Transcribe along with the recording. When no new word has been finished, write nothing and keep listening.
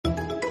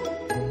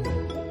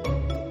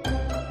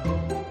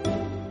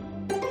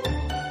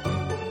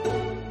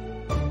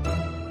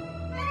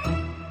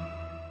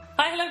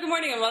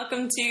morning and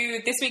welcome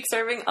to this week's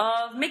serving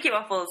of Mickey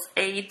Waffles,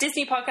 a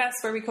Disney podcast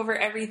where we cover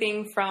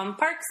everything from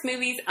parks,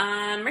 movies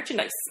and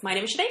merchandise. My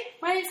name is Sinead.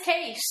 My name's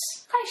Kate.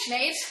 Hi,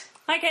 Sinead.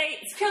 Hi, Kate.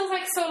 It feels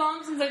like so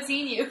long since I've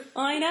seen you.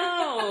 I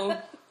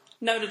know.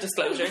 Note of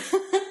disclosure.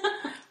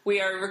 We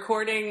are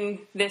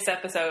recording this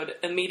episode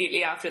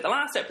immediately after the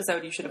last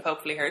episode you should have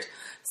hopefully heard.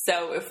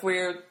 So if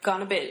we're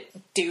gone a bit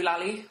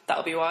doolally,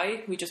 that'll be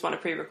why. We just want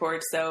to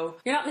pre-record, so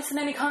you're not missing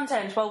any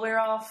content while we're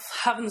off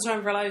having the time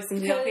of our lives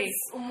in the Because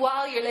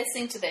while you're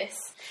listening to this,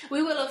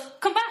 we will have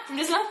come back from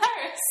Disneyland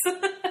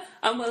Paris.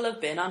 And we'll have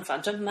been on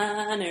Phantom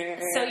Manor.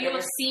 So you'll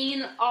have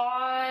seen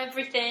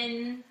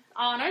everything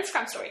on our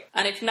Instagram story.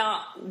 And if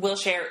not, we'll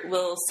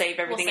save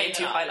everything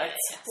into highlights.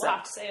 Yeah. We'll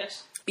have to save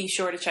it. Be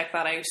sure to check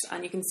that out,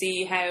 and you can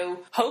see how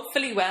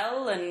hopefully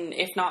well, and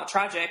if not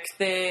tragic,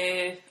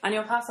 the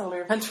annual pass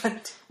holder event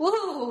went.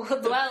 Woo!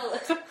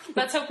 Well,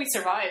 let's hope we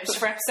survived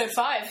for episode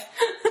 5.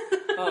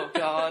 Oh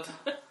God.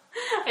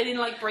 I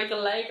didn't break a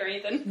leg or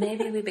anything.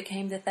 Maybe we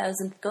became the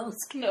 1,000th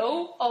ghost.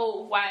 No?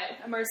 Oh, wow.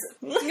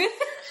 Immersive.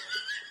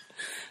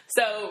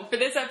 So, for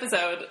this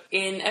episode,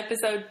 in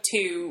episode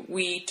 2,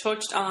 we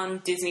touched on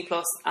Disney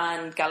Plus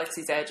and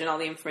Galaxy's Edge and all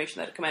the information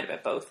that had come out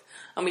about both.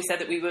 And we said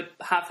that we would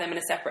have them in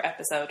a separate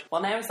episode.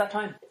 Well, now is that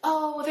time.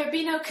 Oh, will there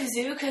be no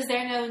Kazoo because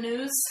they're no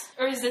news?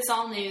 Or is this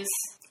all news?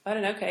 I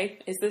don't know,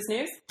 Kate. Is this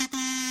news?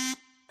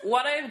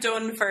 What I've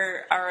done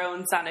for our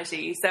own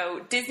sanity.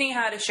 So, Disney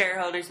had a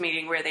shareholders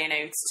meeting where they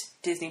announced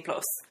Disney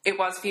Plus. It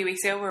was a few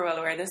weeks ago, we're well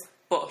aware of this.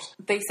 But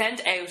they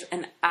sent out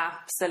an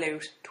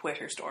absolute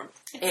Twitter storm.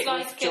 It's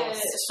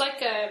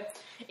like a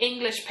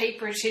English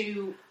paper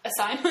 2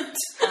 assignment.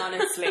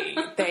 Honestly,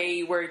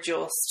 they were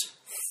just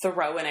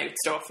throwing out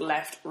stuff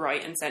left,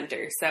 right and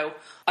centre. So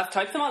I've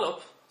typed them all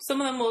up. Some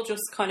of them we'll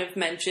just kind of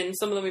mention.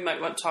 Some of them we might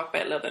want to talk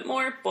about a little bit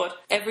more. But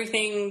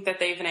everything that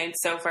they've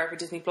announced so far for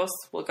Disney Plus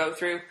we'll go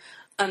through.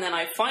 And then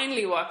I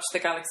finally watched the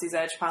Galaxy's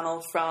Edge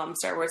panel from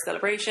Star Wars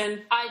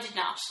Celebration. I did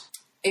not.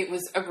 It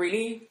was a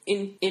really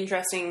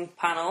interesting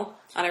panel,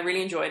 and I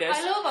really enjoyed it.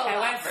 I love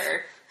Olaf.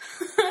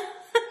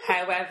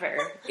 However,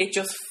 it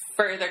just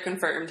further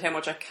confirmed how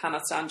much I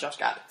cannot stand Josh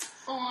Gad.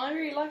 Oh, I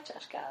really like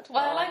Josh Gad.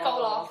 Well, I like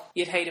Olaf.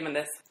 You'd hate him in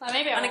this.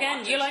 Maybe I and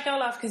again, you like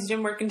Olaf because you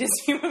didn't work in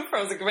Disney when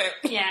Frozen came out.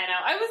 Yeah, I know.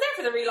 I was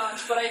there for the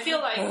relaunch, but I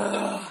feel like...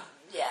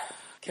 yeah.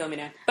 Kill me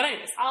now. But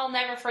anyways. I'll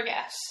never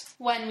forget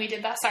when we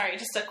did that. Sorry,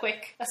 just a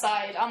quick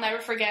aside. I'll never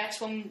forget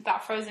when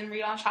that Frozen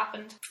relaunch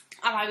happened.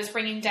 And I was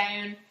bringing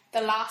down the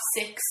last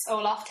 6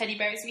 Olaf teddy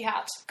bears we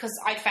had, because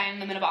I'd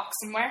found them in a box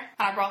somewhere,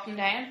 and I brought them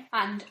down,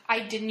 and I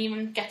didn't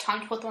even get time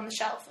to put them on the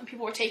shelf, and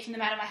people were taking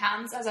them out of my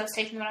hands as I was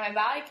taking them out of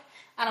my bag,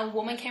 and a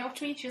woman came up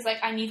to me, she was like,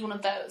 I need one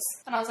of those.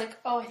 And I was like,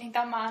 oh, I think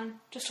that man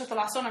just took the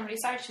last one, I'm really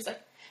sorry. She was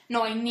like,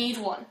 no, I need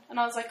one. And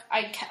I was like,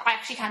 I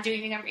actually can't do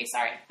anything, I'm really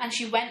sorry. And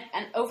she went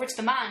and over to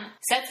the man,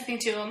 said something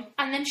to him,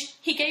 and then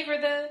he gave her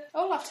the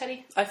Olaf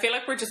teddy. I feel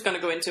like we're just going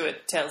to go into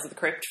it, Tales of the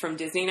Crypt from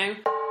Disney now.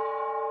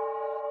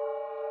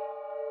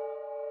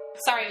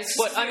 Sorry,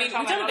 but I mean, we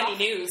don't have any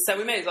news, so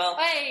we may as well.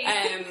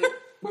 Hey.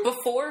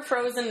 Before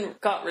Frozen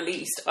got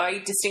released, I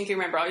distinctly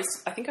remember, I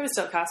think I was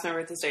still a cast member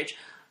at this stage,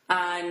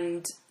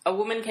 and a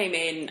woman came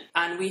in,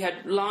 and we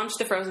had launched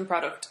the Frozen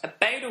product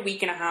about a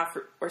week and a half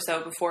or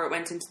so before it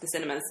went into the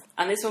cinemas.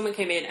 And this woman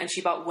came in, and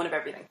she bought one of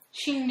everything.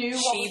 She knew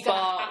what was going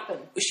to happen.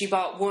 She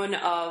bought one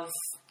of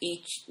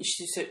each.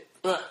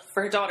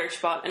 For her daughter,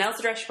 she bought an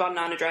Elsa dress, she bought an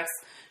Anna dress.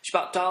 She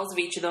bought dolls of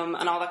each of them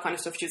and all that kind of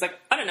stuff. She was like,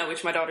 I don't know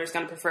which my daughter's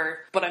going to prefer,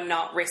 but I'm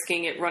not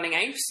risking it running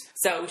out.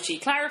 So she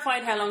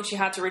clarified how long she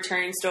had to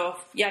return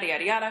stuff, yada,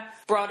 yada, yada.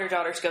 Brought her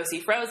daughter to go see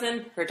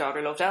Frozen. Her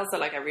daughter loved Elsa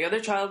like every other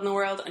child in the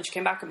world. And she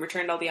came back and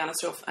returned all the Anna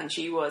stuff and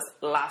she was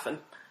laughing.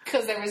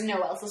 Because there was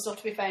no Elsa stuff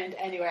to be found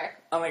anywhere.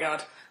 Oh my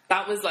God.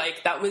 That was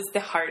the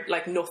hard,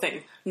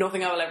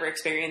 nothing I will ever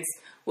experience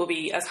will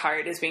be as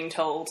hard as being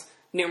told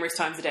numerous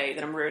times a day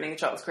that I'm ruining a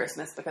child's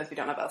Christmas because we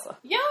don't have Elsa.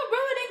 You're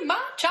ruining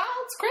my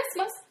child's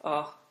Christmas.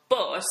 Oh,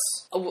 but,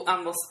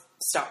 and we'll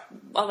stop.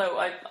 Although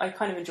I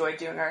kind of enjoyed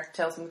doing our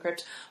Tales from the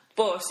Crypt.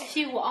 But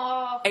you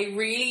are a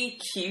really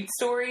cute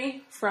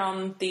story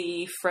from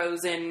the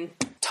Frozen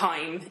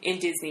time in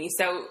Disney.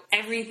 So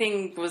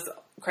everything was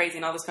crazy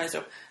and all this kind of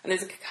stuff. And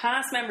there's a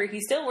cast member,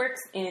 he still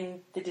works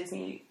in the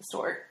Disney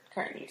store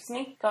currently, doesn't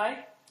he,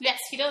 Guy? Yes,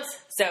 he does.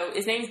 So,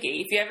 his name's Guy.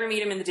 If you ever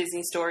meet him in the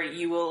Disney store,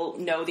 you will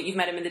know that you've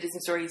met him in the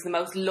Disney store. He's the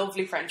most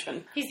lovely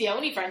Frenchman. He's the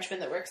only Frenchman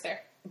that works there.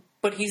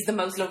 But he's the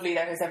most lovely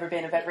there has ever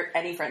been of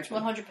any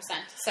Frenchman. 100%.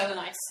 So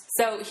nice.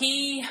 So,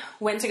 he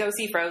went to go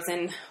see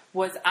Frozen,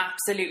 was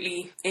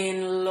absolutely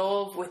in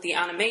love with the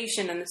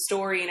animation and the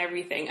story and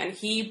everything, and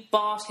he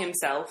bought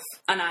himself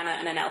an Anna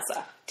and an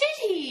Elsa.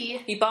 Did he?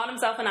 He bought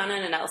himself an Anna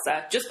and an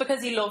Elsa just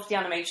because he loved the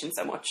animation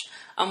so much.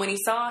 And when he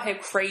saw how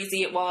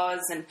crazy it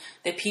was and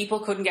that people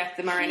couldn't get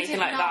them or anything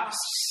like that,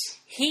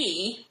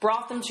 he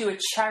brought them to a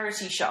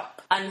charity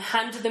shop and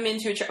handed them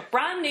into a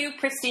brand new,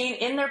 pristine,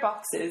 in their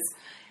boxes,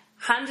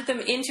 handed them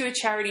into a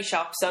charity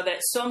shop so that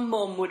some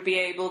mum would be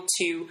able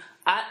to,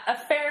 at a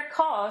fair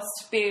cost,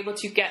 be able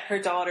to get her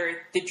daughter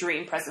the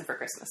dream present for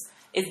Christmas.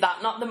 Is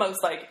that not the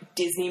most, like,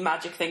 Disney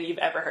magic thing you've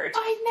ever heard?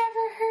 I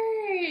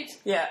never heard.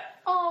 Yeah.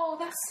 Oh,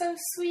 that's so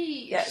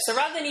sweet. Yeah, so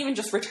rather than even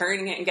just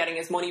returning it and getting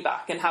his money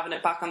back and having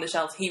it back on the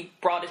shelf, he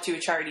brought it to a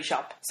charity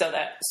shop so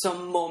that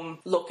some mum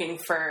looking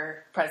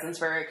for presents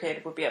for her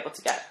kid would be able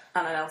to get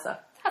Anna and Elsa.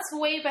 That's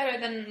way better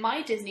than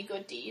my Disney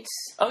good deed.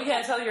 Oh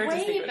yeah, tell your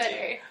Disney good better.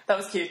 deed. That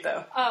was cute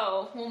though.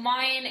 Oh, well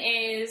mine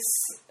is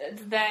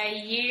the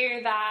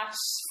year that...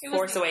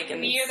 Force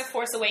Awakens. The year The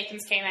Force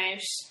Awakens came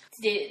out.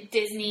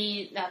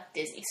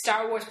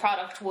 Star Wars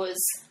product was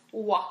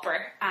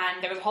whopper,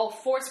 and there was a whole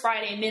Force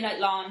Friday midnight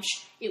launch.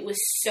 It was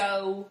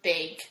so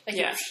big. Like,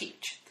 it was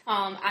huge.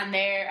 And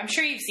I'm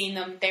sure you've seen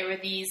them. There were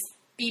these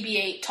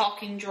BB-8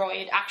 talking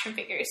droid action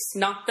figures.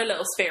 Not the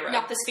little Sphero.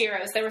 Not the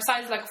Spheros. They were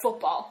sized like a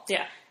football.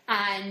 Yeah.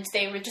 And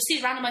they were just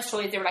these randomised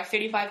toys. They were like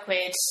 35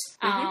 quid.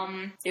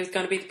 It was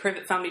going to be the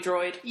Privet Family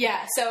droid.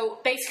 Yeah, so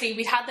basically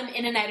we'd had them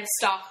in and out of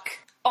stock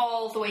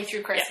all the way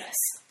through Christmas.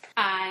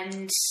 Yeah.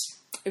 And...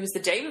 It was the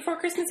day before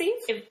Christmas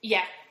Eve?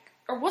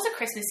 Or was it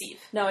Christmas Eve?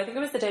 No, I think it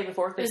was the day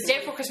before Christmas Eve. It was the day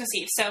before Christmas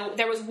Eve. So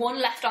there was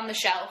one left on the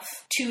shelf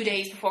 2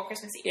 days before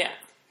Christmas Eve. Yeah.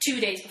 2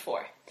 days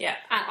before. Yeah.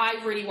 And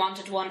I really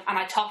wanted one, and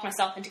I talked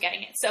myself into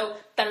getting it. So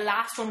the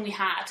last one we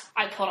had,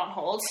 I put on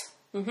hold.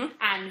 Mm-hmm.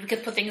 And we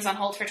could put things on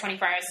hold for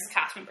 24 hours as a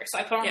cast member. So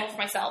I put on hold for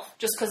myself,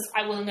 just because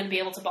I wasn't going to be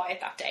able to buy it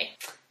that day.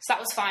 So that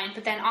was fine.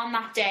 But then on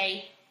that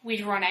day,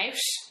 we'd run out.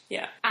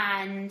 Yeah.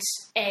 And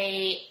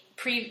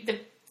the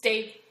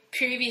day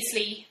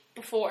previously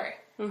before...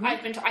 I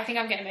think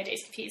I'm getting my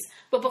days confused.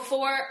 But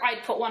before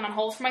I'd put one on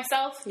hold for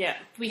myself,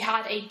 we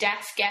had a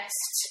deaf guest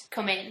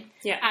come in.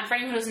 Yeah. And for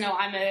anyone who doesn't know,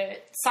 I'm a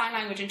sign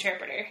language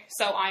interpreter.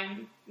 So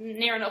I'm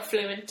near enough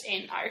fluent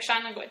in Irish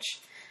Sign Language.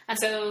 And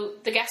so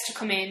the guest had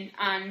come in,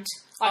 and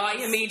I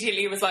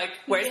immediately was like,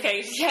 where's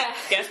Kate? Yeah.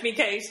 Get me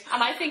Kate.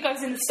 And I think I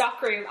was in the stock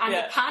room, and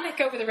the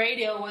panic over the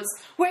radio was,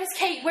 where's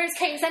Kate? Where's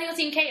Kate? Has anyone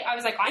seen Kate? I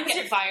was like, I'm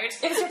getting fired.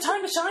 It was your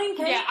time to shine,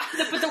 Kate.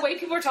 Yeah. But the way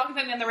people were talking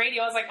to me on the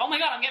radio, I was like, oh my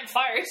god, I'm getting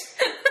fired.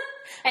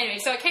 Anyway,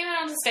 so I came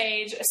out onto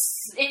stage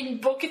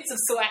in buckets of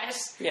sweat.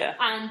 Yeah.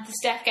 And the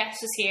deaf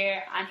guest was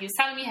here, and he was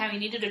telling me how he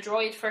needed a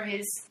droid for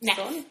his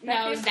nephew.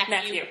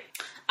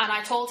 And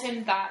I told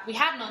him that we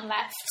had none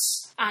left,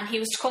 and he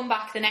was to come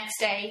back the next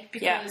day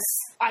because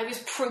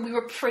we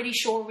were pretty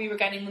sure we were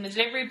getting them in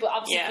delivery, but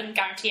obviously couldn't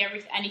guarantee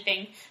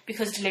anything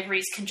because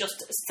deliveries can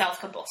just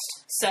self-combust.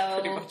 So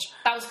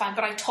that was fine.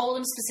 But I told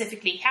him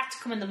specifically he had to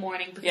come in the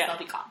morning because they'll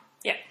be gone.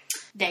 Yeah.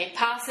 Day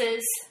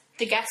passes,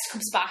 the guest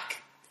comes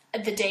back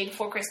the day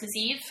before Christmas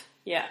Eve.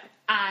 Yeah.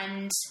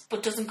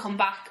 But doesn't come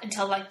back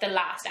until like the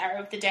last hour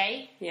of the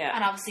day. Yeah.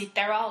 And obviously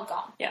they're all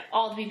gone. Yeah.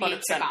 All the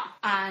BB-8s are gone.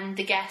 And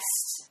the guest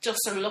just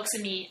sort of looks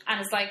at me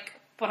and is like,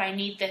 but I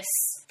need this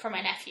for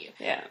my nephew.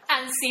 Yeah.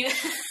 And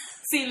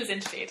scene was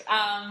interviewed.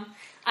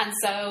 And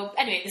so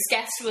anyway, this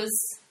guest was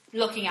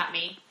looking at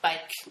me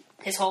like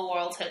his whole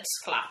world had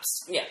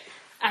collapsed. Yeah.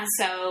 And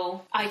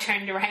so I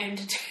turned around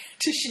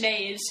to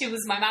Sinead, who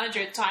was my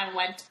manager at the time, and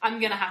went, I'm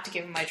going to have to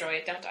give him my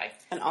droid, don't I?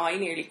 And I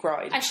nearly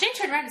cried. And Sinead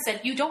turned around and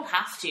said, you don't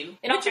have to.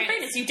 In all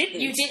fairness, you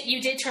didn't.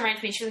 You did turn around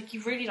to me and she was like,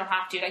 you really don't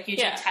have to. Like, you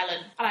didn't tell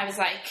him. And I was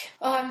like,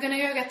 oh, I'm going to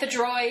go get the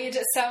droid.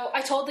 So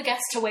I told the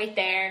guest to wait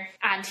there,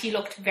 and he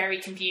looked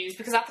very confused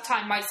because at the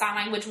time my sign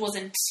language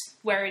wasn't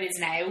where it is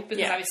now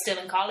because I was still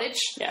in college.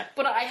 Yeah.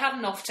 But I had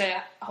enough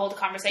to hold a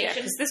conversation. Yeah,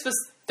 because this was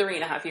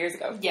 3.5 years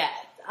ago. Yeah.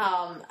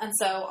 And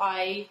so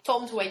I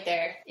told him to wait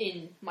there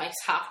in my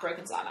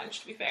half-broken sign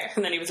language, to be fair.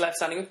 And then he was left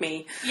standing with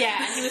me.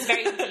 Yeah, and he was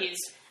very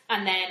confused.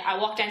 And then I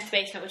walked down to the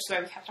basement, which is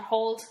where we kept our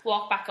hold,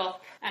 walked back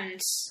up,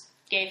 and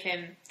gave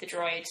him the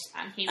droid.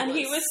 And he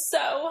was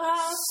so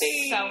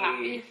happy. So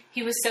happy.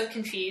 He was so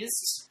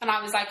confused. And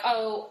I was like,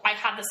 oh, I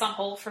had this on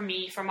hold for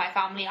me, for my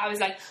family. I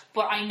was like,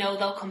 but I know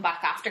they'll come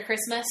back after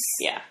Christmas.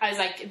 Yeah. I was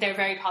like, they're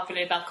very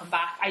popular, they'll come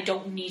back. I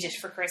don't need it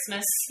for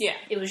Christmas. Yeah.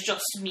 It was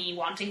just me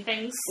wanting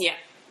things. Yeah.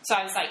 So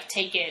I was like,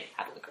 take it,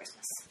 have a good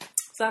Christmas.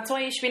 So that's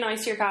why you should be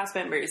nice to your cast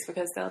members,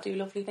 because they'll do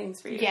lovely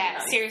things for you. Yeah,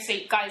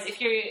 seriously, guys,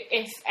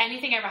 if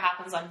anything ever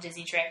happens on a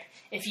Disney trip,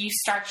 if you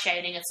start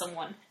shouting at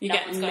someone, you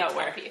get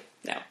nowhere. You.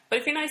 No. But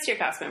if you're nice to your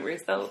cast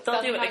members, they'll do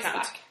what they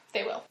can.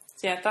 They will.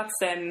 So yeah, that's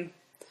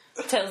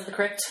Tales of the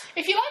Crypt.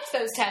 If you liked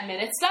those 10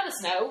 minutes, let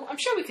us know. I'm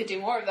sure we could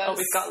do more of those. Oh,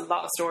 we've got a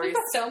lot of stories. We've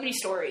got so many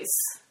stories.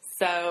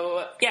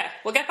 So yeah,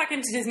 we'll get back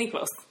into Disney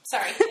Plus.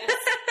 Sorry. Yes.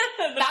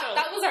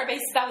 that was our base.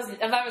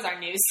 That was our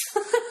news.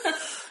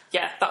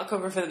 Yeah, that'll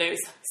cover for the news.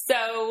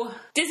 So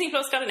Disney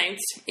Plus got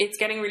announced. It's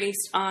getting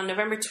released on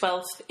November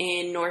 12th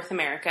in North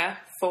America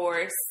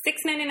for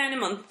 $6.99 a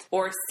month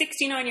or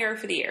 €69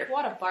 for the year.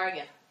 What a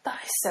bargain! That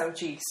is so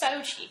cheap.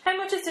 So cheap. How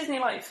much is Disney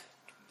Life?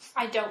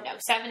 I don't know.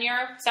 €7,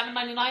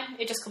 $7.99.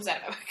 It just comes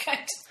out of my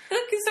account. So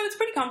it's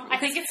pretty comfortable. I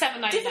think it's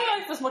 $7.99. Disney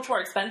Life was much more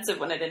expensive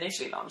when it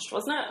initially launched,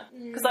 wasn't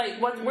it?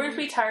 Because weren't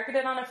we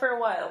targeted on it for a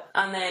while,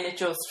 and then it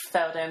just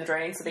fell down the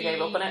drain, so they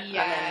gave up on it and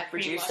then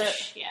reduced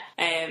it.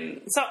 Yeah.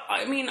 So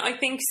I mean, I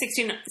think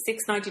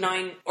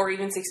 $6.99 or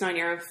even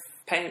 €69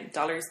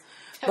 dollars.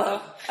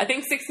 But I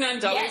think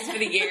 $69 for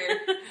the year.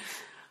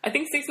 I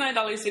think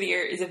 $69 for the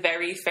year is a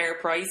very fair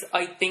price.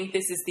 I think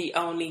this is the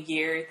only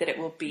year that it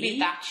will be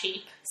that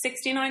cheap.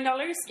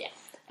 $69. Yeah.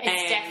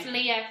 It's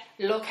definitely a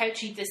look how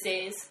cheap this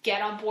is,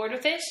 get on board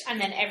with it, and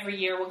then every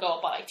year we'll go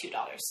up by like $2.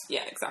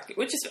 Yeah, exactly.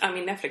 Which is, I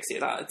mean, Netflix do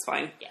that, it's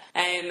fine. Yeah.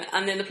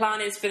 And then the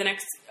plan is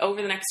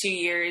over the next 2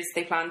 years,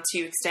 they plan to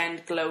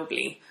extend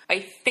globally. I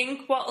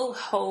think what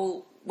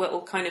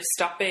will kind of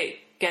stop it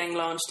getting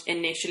launched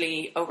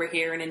initially over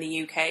here and in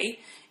the UK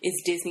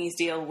is Disney's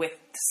deal with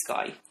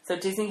Sky. So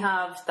Disney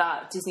have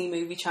that Disney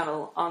movie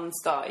channel on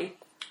Sky.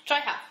 Which I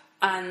have.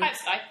 And I have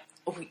Sky.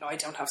 I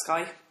don't have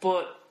Sky,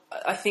 but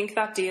I think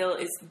that deal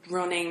is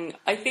running.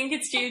 I think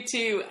it's due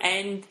to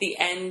end the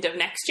end of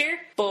next year,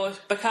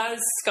 but because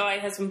Sky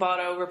has been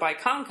bought over by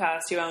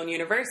Comcast, who own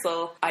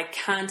Universal, I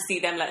can't see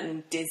them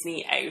letting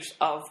Disney out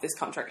of this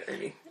contract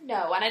early.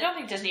 No, and I don't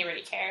think Disney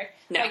really care.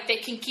 No. Like, they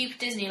can keep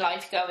Disney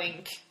Life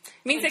going.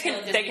 It means they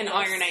can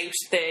iron out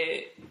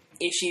the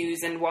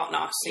issues and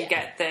whatnot and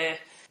get the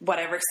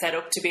whatever set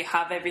up to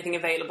have everything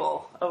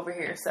available over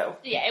here. So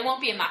yeah, it won't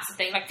be a massive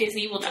thing. Like,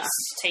 Disney will just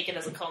take it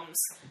as it comes.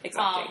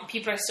 Exactly.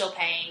 People are still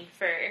paying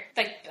for,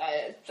 like,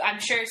 I'm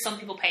sure some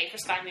people pay for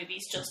Sky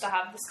Movies just to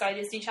have the Sky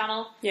Disney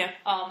channel. Yeah.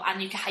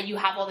 And you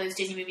have all those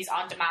Disney movies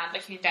on demand.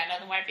 Like, you can download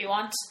them wherever you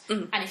want.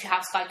 Mm-hmm. And if you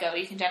have Sky Go,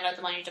 you can download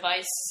them on your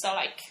device. So,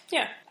 like,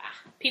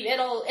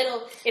 people,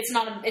 it's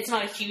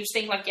not a huge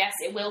thing. Like, yes,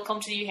 it will come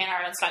to the UK and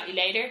Ireland slightly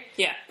later.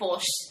 Yeah.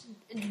 But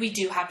we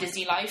do have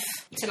Disney Life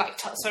to, like,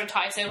 sort of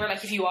tie us over.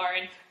 Like, if you are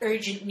in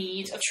urgent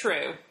need of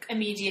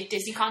immediate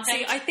Disney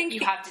content, I think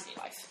you have Disney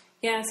Life.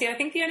 Yeah, I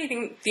think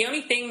the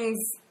only things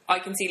I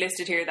can see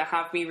listed here that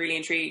have me really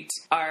intrigued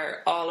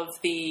are all of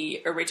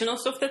the original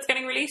stuff that's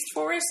getting released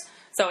for it.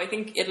 So I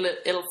think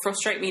it'll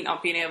frustrate me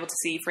not being able to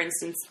see, for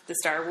instance, the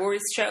Star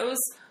Wars shows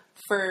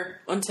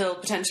until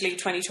potentially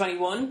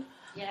 2021.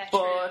 Yeah,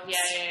 but true.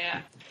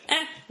 Yeah.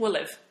 We'll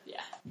live. Yeah,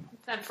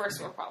 and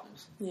first world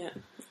problems. Yeah,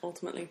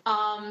 ultimately.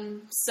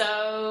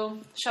 So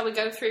shall we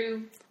go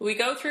through? We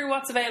go through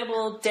what's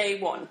available day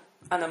one,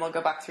 and then we'll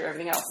go back through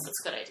everything else. That's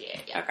a good idea.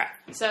 Yeah. Okay.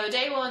 So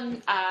day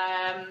one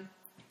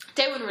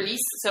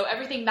release. So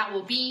everything that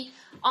will be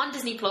on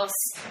Disney Plus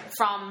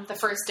from the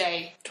first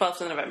day,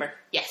 12th of November.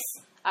 Yes.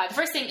 The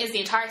first thing is the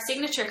entire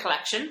Signature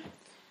collection.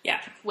 Yeah.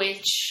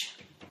 Which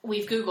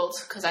we've Googled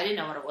because I didn't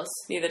know what it was.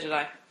 Neither did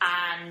I.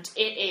 And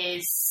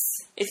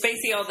it's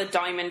basically all the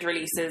Diamond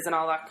releases and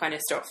all that kind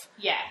of stuff.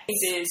 Yeah.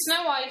 It is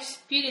Snow White,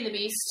 Beauty and the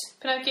Beast,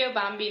 Pinocchio,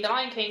 Bambi, The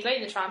Lion King,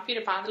 Lady and the Tramp,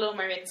 Peter Pan, The Little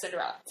Mermaid, and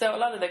Cinderella. So a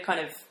lot of the kind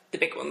of the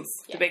big ones,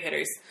 the big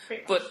hitters.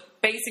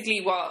 But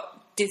basically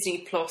what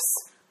Disney Plus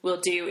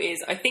will do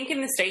is, I think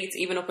in the States,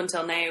 even up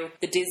until now,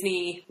 the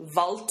Disney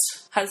Vault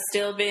has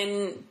still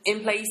been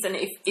in place. And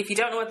if you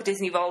don't know what the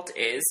Disney Vault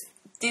is,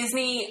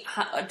 Disney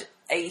had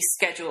a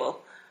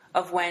schedule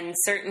of when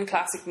certain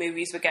classic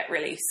movies would get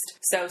released.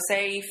 So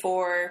say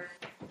for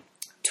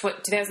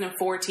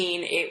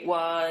 2014 it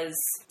was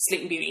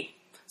Sleeping Beauty.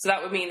 So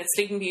that would mean that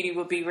Sleeping Beauty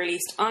would be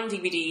released on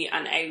DVD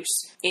and out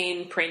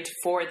in print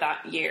for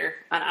that year.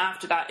 And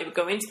after that it would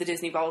go into the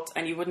Disney Vault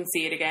and you wouldn't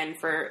see it again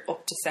for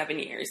up to 7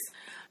 years.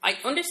 I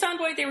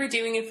understand why they were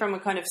doing it from a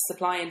kind of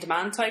supply and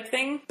demand type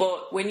thing,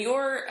 but when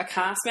you're a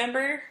cast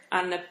member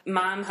and a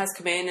mom has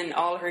come in and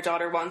all her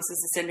daughter wants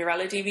is a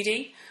Cinderella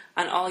DVD,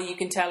 and all you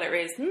can tell her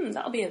is,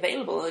 that'll be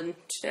available in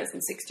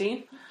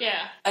 2016.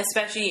 Yeah.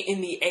 Especially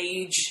in the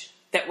age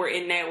that we're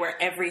in now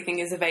where everything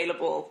is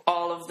available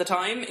all of the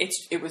time,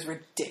 it was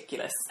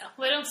ridiculous.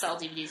 Well, they don't sell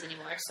DVDs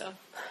anymore, so...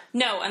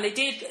 No, and they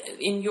did.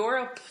 In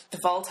Europe, the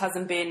Vault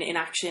hasn't been in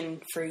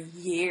action for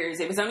years.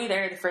 It was only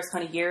there the first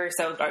kind of year or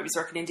so that I was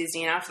working in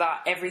Disney, and after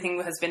that,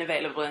 everything has been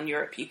available in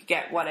Europe. You could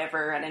get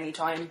whatever at any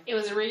time. It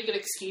was a really good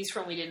excuse for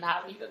when we didn't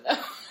have anything, though.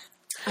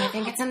 I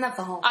think it's in the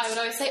vault. I would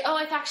always say,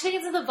 I actually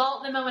think it's in the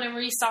vault at the moment, I'm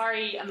really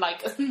sorry, and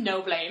like,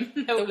 no blame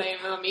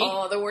on me.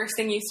 Oh, the worst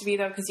thing used to be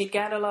though, because you'd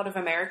get a lot of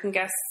American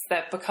guests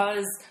that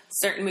because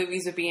certain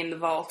movies would be in the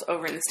vault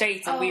over in the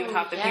States and we would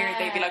have them here,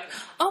 they'd be like,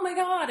 oh my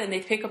god, and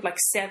they'd pick up like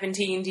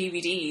 17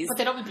 DVDs. But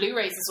they'd all be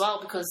Blu-rays as well,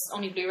 because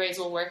only Blu-rays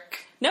will work.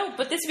 No,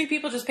 but this would be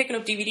people just picking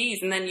up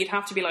DVDs, and then you'd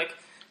have to be like,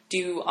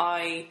 do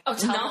I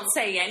not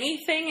say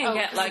anything and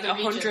get like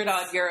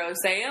 €100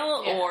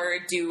 sale, or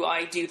do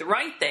I do the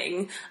right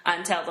thing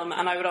and tell them?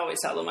 And I would always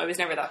tell them. I was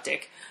never that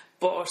dick.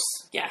 But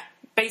yeah,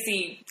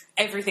 basically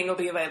everything will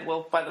be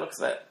available by the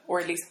looks of it, or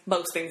at least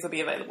most things will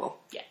be available.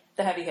 Yeah,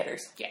 the heavy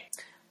hitters. Yeah.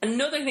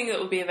 Another thing that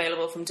will be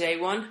available from day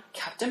one,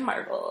 Captain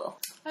Marvel.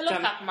 I love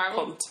Captain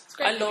Marvel.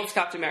 I loved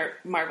Captain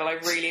Marvel. I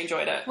really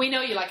enjoyed it. We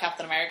know you like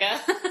Captain America,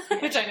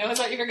 which I know is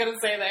what you were going to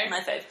say there.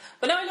 My fave.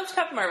 But no, I loved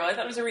Captain Marvel. I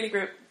thought it was a really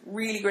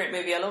great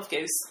movie. I love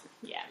Goose.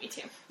 Yeah, me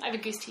too. I have a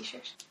Goose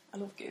t-shirt. I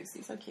love Goose.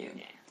 He's so cute.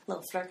 Yeah.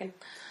 Love Flurkin.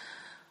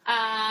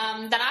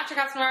 Then after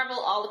Captain Marvel,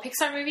 all the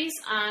Pixar movies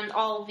and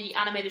all the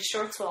animated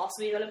shorts will also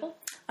be available.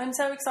 I'm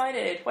so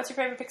excited. What's your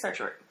favourite Pixar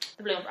short?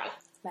 The Blue Umbrella.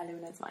 La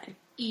Luna's mine.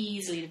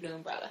 Easily the Blue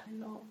Umbrella. I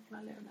love La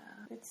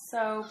Luna. It's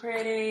so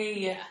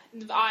pretty. Yeah. Do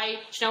you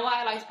know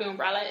why I like Blue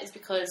Umbrella? Is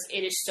because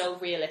it is so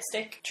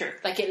realistic. True.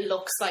 Like, it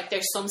looks like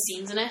there's some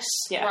scenes in it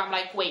Yeah. where I'm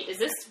like, wait, is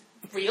this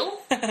real?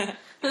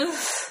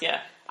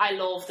 Yeah. I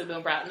love the Blue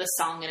Umbrella and the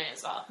song in it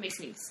as well. Makes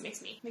me It's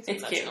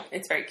emotional. cute.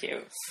 It's very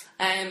cute.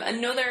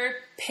 Another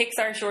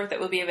Pixar short that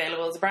will be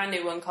available is a brand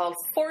new one called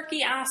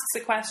Forky Asks a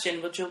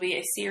Question, which will be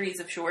a series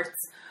of shorts.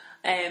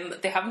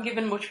 They haven't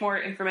given much more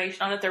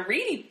information on it. They're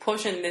really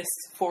pushing this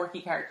Forky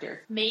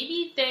character.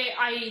 Maybe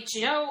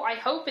I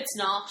hope it's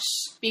not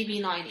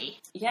BB9E.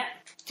 Yeah.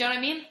 Do you know what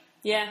I mean?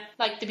 Yeah.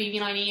 Like the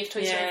BB9E of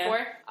Toy Story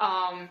 4.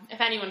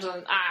 If anyone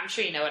doesn't, I'm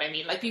sure you know what I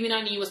mean. Like,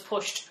 BB9E was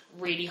pushed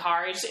really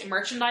hard in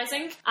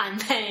merchandising, and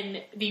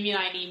then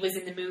BB9E was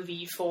in the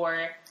movie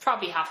for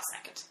probably half a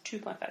second.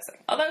 2.5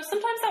 seconds. Although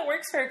sometimes that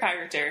works for a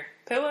character.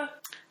 Pua.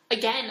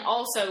 Again,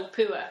 also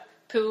Pua.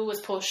 Pua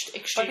was pushed I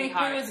extremely think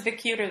hard Pua is a bit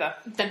cuter though.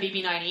 than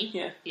BB9E.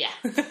 Yeah. Yeah.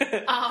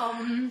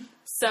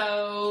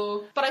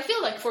 But I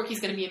feel like Forky's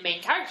going to be a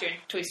main character in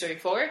Toy Story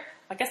 4.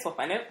 I guess we'll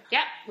find out.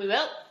 Yeah, we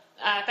will.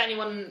 If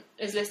anyone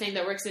is listening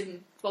that works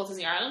in Walt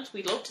Disney Ireland,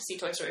 we'd love to see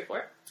Toy Story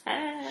 4.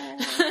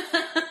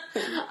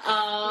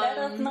 Let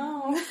us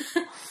know.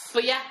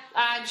 But yeah,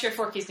 I'm sure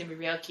Forky's going to be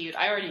real cute.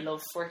 I already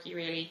love Forky,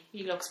 really.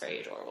 He looks very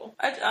adorable.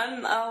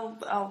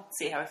 I'll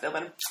see how I feel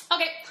about him.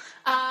 Okay.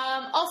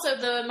 Also,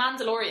 the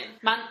Mandalorian.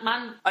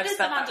 It is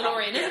the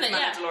Mandalorian, isn't it?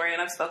 Yeah. Mandalorian.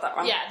 I've spelled that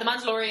wrong. Yeah, the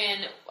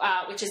Mandalorian,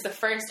 which is the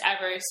first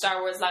ever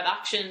Star Wars live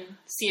action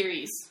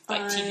series,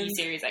 like TV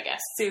series, I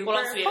guess, will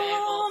also be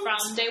available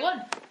from day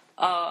one.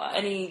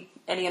 Any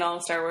and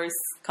all Star Wars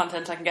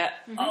content I can get,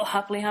 I'll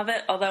happily have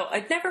it. Although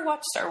I'd never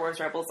watched Star Wars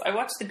Rebels. I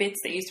watched the bits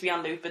that used to be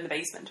on loop in the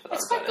basement. But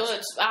It's quite good.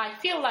 I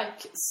feel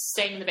like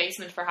staying in the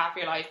basement for half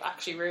your life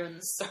actually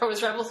ruins Star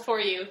Wars Rebels for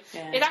you.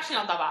 Yeah. It's actually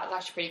not that bad. It's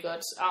actually pretty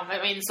good.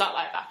 I mean, it's not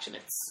live action.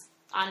 It's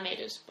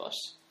animated, but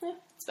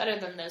it's better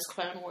than those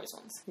Clone Wars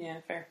ones. Yeah,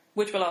 fair.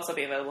 Which will also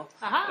be available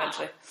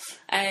eventually.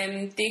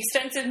 The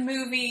extensive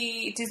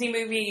Disney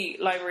movie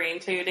library,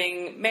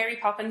 including Mary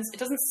Poppins. It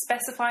doesn't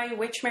specify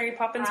which Mary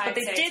Poppins, but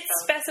they did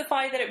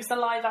specify that it was the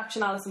live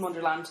action Alice in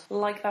Wonderland.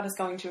 Like that is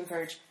going to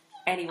encourage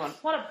anyone.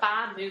 What a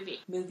bad movie.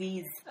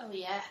 Movies. Oh,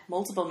 yeah.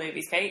 Multiple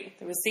movies, Kate.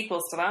 There was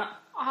sequels to that.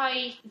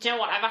 Do you know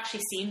what? I've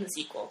actually seen the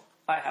sequel.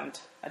 I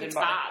haven't. I didn't It's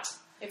bother. bad.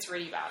 It's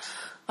really bad.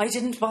 I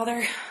didn't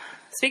bother.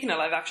 Speaking of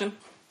live action.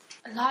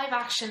 Live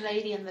action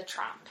Lady and the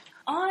Tramp.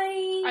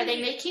 Are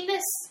they making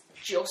this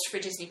just for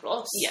Disney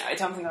Plus? Yeah, I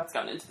don't think that's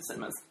gone into the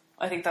cinemas.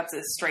 I think that's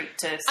a straight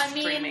to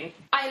streaming.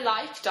 I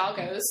like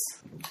doggos.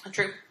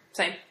 True.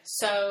 Same.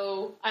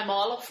 So I'm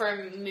all up for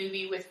a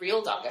movie with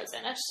real doggos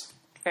in it.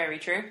 Very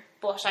true.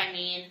 But I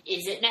mean,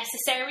 is it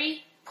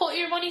necessary? Put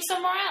your money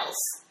somewhere else.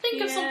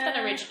 Think of something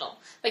original.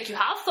 Like, you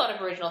have thought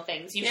of original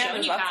things. You've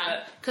shown you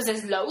can. Because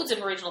there's loads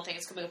of original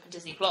things coming up on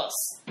Disney Plus.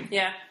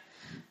 Yeah.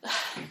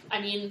 I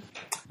mean,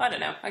 I don't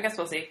know. I guess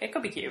we'll see. It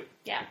could be cute.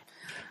 Yeah.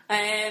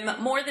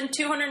 More than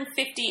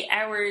 250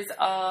 hours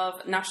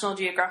of National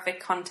Geographic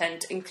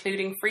content,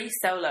 including Free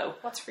Solo.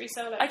 What's Free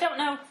Solo? I don't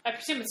know. I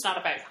presume it's not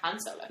about Han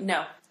Solo.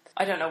 No.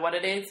 I don't know what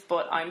it is,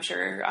 but I'm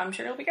sure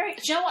it'll be great.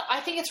 Do you know what?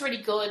 I think it's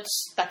really good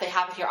that they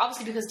have it here.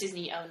 Obviously, because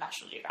Disney own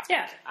National Geographic.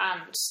 Yeah.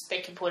 And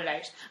they can put it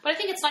out. But I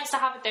think it's nice to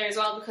have it there as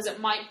well, because it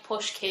might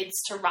push kids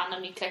to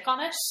randomly click on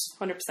it.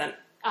 100%.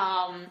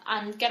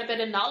 And get a bit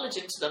of knowledge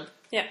into them.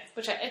 Yeah.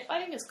 Which I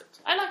think is good.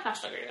 I like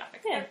National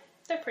Geographic. Yeah.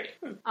 They're pretty.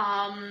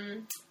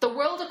 The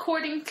World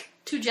According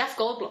to Jeff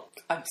Goldblum.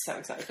 I'm so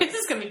excited. This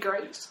is going to be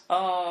great.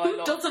 Oh,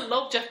 Who doesn't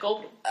love Jeff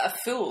Goldblum?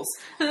 Fools.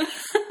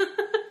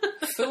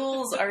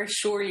 Fools are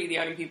surely the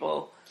only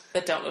people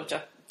that don't love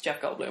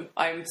Jeff Goldblum.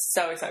 I'm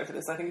so excited for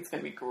this. I think it's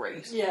going to be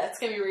great. Yeah, it's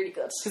going to be really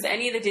good. Because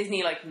any of the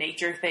Disney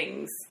nature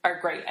things are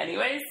great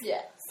anyways.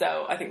 Yeah.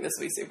 So I think this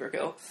will be super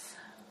cool.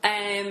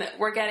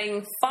 We're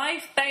getting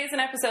 5,000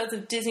 episodes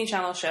of Disney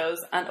Channel shows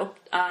and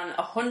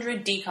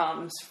 100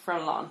 DCOMs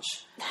from launch.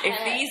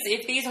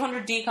 If these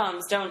 100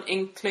 DCOMs don't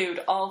include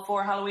all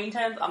 4 Halloween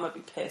Towns, I'm gonna be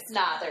pissed.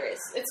 Nah, there is.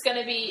 It's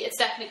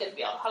definitely gonna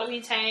be all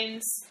Halloween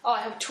Towns. Oh,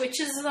 I hope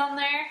Twitches is on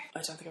there.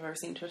 I don't think I've ever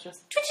seen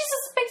Twitches. Twitches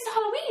is based on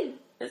Halloween.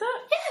 Is it?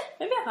 Yeah.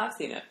 Maybe I have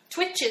seen it.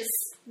 Twitches.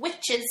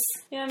 Witches.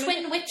 Yeah, maybe.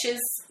 Twin witches.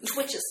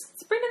 Twitches.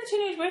 Sabrina the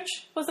Teenage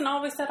Witch wasn't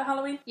always set at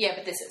Halloween. Yeah,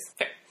 but this is.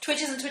 Fair.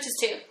 Twitches and Twitches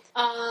too.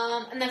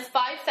 And then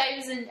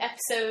 5,000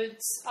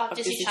 episodes of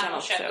Disney Channel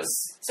shows.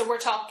 So we're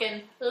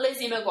talking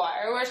Lizzie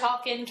McGuire, we're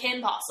talking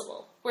Kim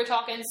Possible, we're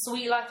talking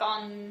Sweet Life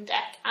on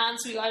Deck and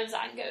Sweet Life of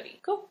Zack and Cody.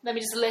 Cool. Let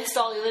me just list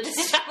all the other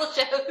Disney Channel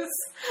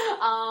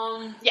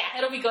shows. Yeah,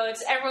 it'll be good.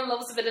 Everyone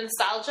loves a bit of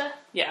nostalgia.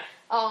 Yeah.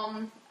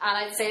 And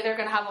I'd say they're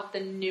going to have up the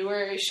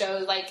newer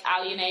shows like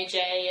Ali and AJ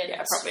and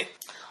Yeah, probably.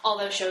 all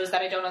those shows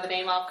that I don't know the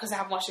name of because I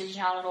haven't watched Disney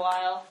Channel in a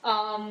while.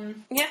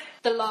 Yeah.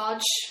 The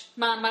Lodge.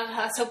 Man,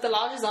 let's hope The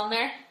Lodge is on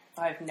there.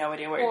 I have no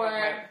idea where you're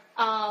talking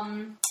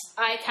about.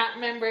 I can't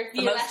remember.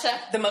 Violetta.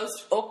 The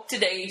most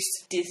up-to-date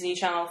Disney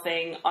Channel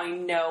thing I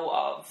know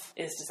of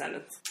is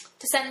Descendants.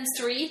 Descendants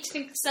 3. Do you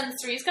think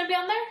Descendants 3 is going to be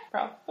on there?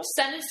 Probably.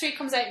 Descendants 3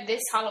 comes out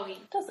this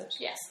Halloween. Does it?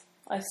 Yes.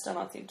 I've still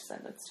not seen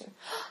Descendants 2.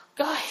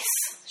 Guys,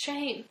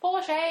 shame.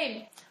 For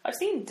shame. I've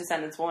seen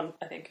Descendants 1,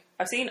 I think.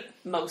 I've seen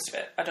most of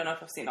it. I don't know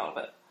if I've seen all of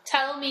it.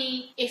 Tell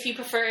me if you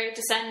prefer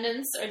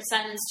Descendants or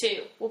Descendants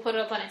 2. We'll put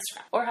it up on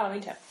Instagram. Or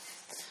Halloween Town.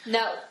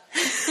 No.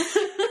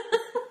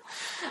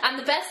 And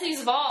the best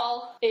news of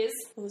all is...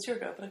 Well, it's your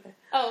go, but okay.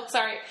 Oh,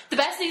 sorry. The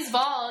best news of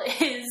all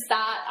is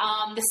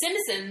that The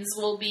Simpsons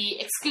will be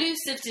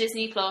exclusive to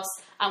Disney Plus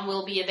and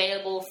will be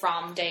available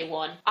from day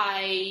one.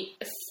 I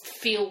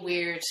feel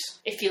weird.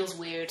 It feels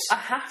weird. I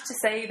have to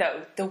say,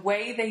 though, the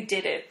way they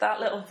did it,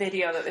 that little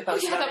video that they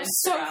posted on that was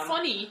Instagram, so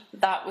funny.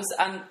 That was,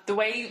 and the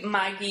way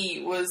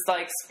Maggie was,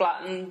 like,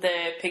 splatting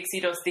the pixie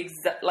dust,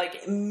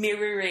 like,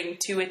 mirroring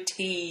to a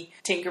T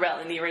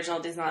Tinkerbell in the original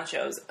Disneyland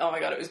shows. Oh my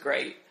god, it was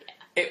great.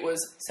 It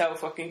was so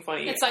fucking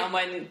funny. It's like, and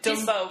when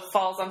Dumbo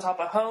falls on top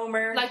of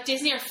Homer... Like,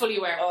 Disney are fully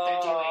aware of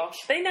what they're doing.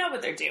 They know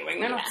what they're doing.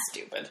 They're not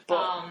stupid.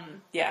 But,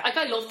 yeah. Like,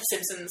 I love The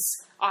Simpsons.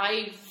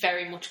 I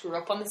very much grew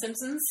up on The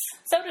Simpsons.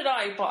 So did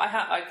I, but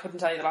I couldn't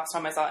tell you the last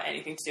time I saw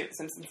anything to do with The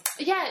Simpsons.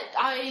 Yeah,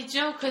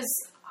 because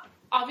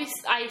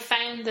obviously I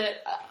found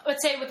that,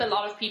 let's say with a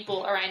lot of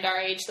people around our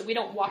age, that we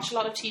don't watch a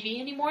lot of TV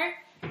anymore.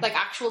 Like,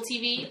 actual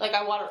TV. Like,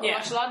 I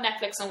watch a lot of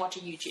Netflix and watch a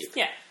YouTube.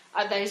 Yeah.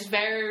 There's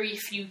very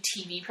few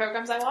TV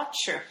programs I watch.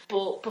 Sure.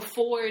 But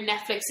before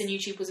Netflix and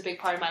YouTube was a big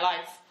part of my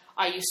life,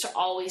 I used to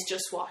always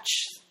just watch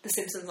The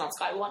Simpsons on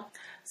Sky One.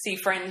 See,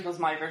 Friends was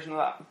my version of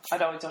that.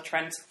 I'd always watch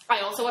Friends. I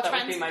also watch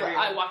Friends, but dream.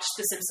 I watched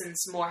The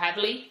Simpsons more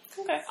heavily.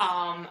 Okay.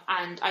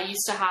 And I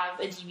used to have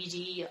a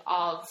DVD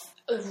of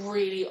a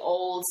really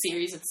old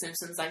series of The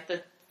Simpsons, like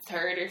the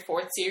 3rd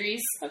or 4th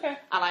series. Okay.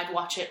 And I'd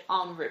watch it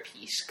on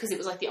repeat, because it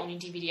was like the only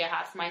DVD I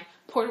had for my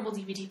portable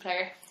DVD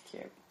player.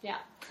 Cute. Yeah.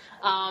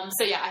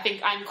 So yeah, I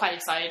think I'm quite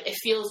excited. It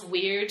feels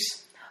weird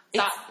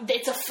that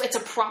it's a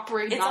proper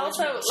acknowledgement. It's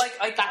also like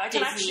I can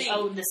Disney actually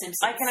own The Simpsons.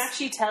 I can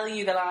actually tell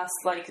you the last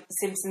like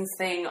Simpsons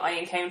thing I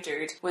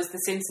encountered was the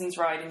Simpsons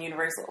ride in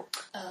Universal.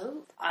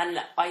 Oh. And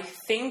I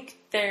think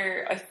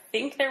there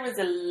was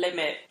a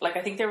limit. Like,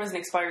 I think there was an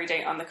expiry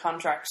date on the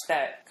contract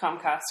that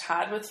Comcast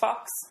had with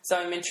Fox. So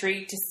I'm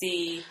intrigued to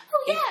see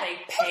if they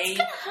pay. What's going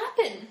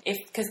to happen?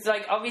 Because,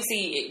 like,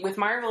 obviously with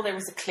Marvel there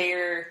was a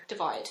clear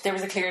divide.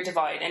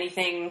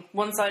 Anything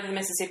one side of the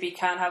Mississippi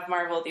can have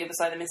Marvel, the other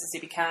side of the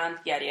Mississippi can't.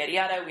 Yada yada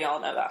yada. We all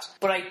know that.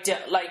 But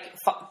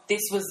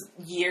this was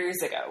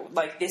years ago.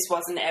 Like, this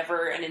wasn't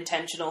ever an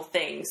intentional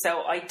thing.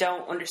 So I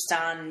don't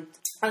understand.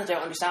 I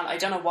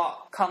don't know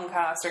what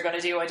Comcast are going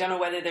to do. I don't know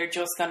whether they're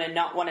just going to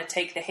not want to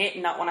take the hit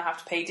and not want to have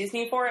to pay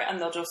Disney for it, and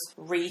they'll just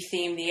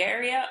re-theme the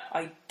area.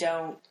 I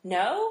don't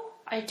know.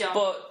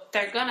 But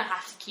they're going to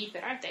have to keep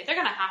it, aren't they? They're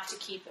going to have to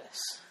keep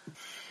it.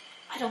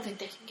 I don't think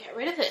they can get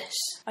rid of it.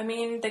 I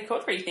mean, they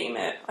could re-theme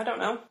it. I don't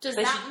know. Does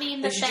that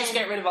mean that they should just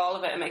get rid of all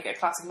of it and make it a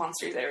classic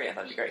monsters area?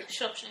 That'd be great.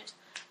 Shut up, Sinead.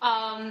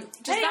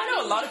 I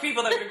know a lot of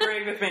people that would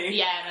agree with me.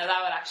 Yeah, no,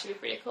 that would actually be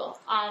pretty cool.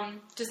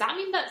 Does that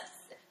mean that...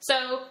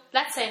 So,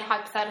 let's say in a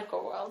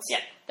hypothetical world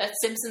that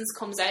Simpsons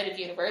comes out of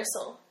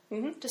Universal.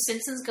 Mm-hmm. Does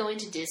Simpsons go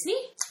into Disney?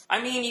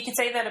 I mean, you could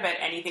say that about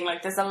anything.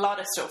 Like, there's a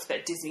lot of stuff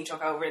that Disney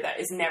took over that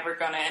is never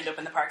going to end up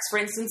in the parks. For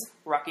instance,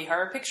 Rocky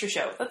Horror Picture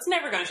Show. That's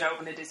never going to show up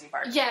in the Disney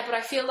park. Yeah, but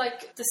I feel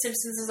like The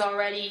Simpsons is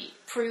already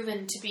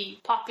proven to be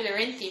popular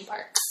in theme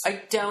parks.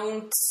 I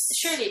don't...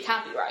 Surely it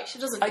can't be right. It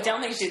doesn't. I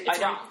don't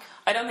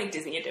think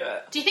Disney would do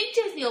it. Do you think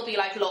Disney will be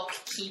like, look,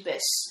 keep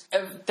it?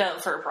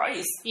 For a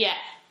price. Yeah.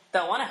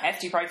 They'll want a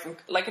hefty price from...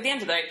 Like, at the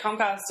end of the day,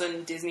 Comcast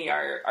and Disney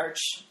are arch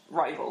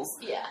rivals.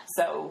 Yeah.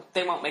 So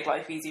they won't make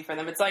life easy for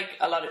them. It's like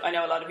I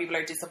know a lot of people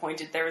are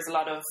disappointed. There was a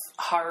lot of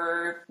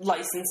horror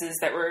licenses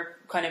that were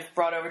kind of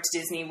brought over to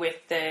Disney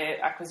with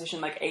the acquisition,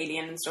 like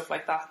Alien and stuff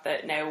like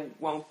that now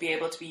won't be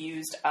able to be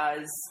used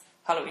as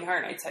Halloween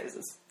Horror Nights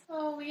houses.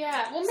 Oh,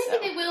 yeah. Well,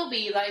 maybe they will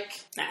be,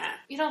 like... Nah.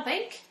 You don't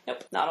think?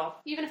 Nope, not at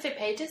all. Even if they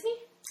pay Disney?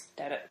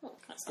 Doubt it.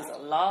 There's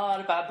a lot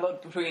of bad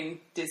blood between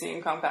Disney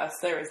and Comcast.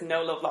 There is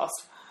no love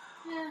lost.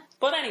 Yeah.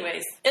 But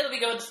anyways, it'll be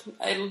good.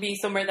 It'll be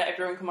somewhere that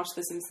everyone can watch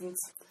The Simpsons.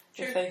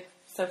 Sure. If they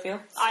so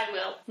feel. I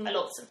will. I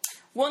love them.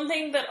 One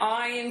thing that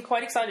I am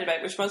quite excited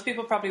about, which most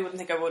people probably wouldn't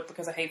think I would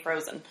because I hate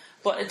Frozen,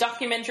 but a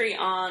documentary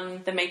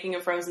on the making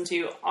of Frozen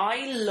 2.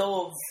 I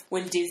love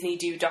when Disney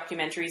do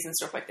documentaries and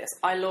stuff like this.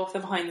 I love the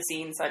behind the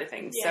scenes side of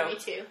things. Yeah, so me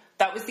too.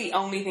 That was the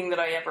only thing that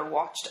I ever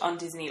watched on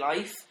Disney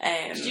Life.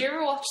 Did you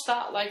ever watch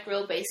that, like,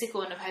 real basic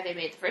one of how they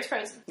made the first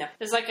Frozen? No.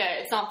 There's like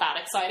it's not that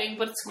exciting,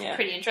 but it's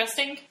pretty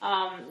interesting.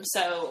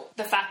 So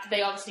the fact that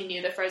they obviously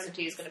knew that Frozen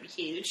 2 is going to be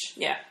huge.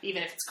 Yeah.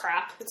 Even if it's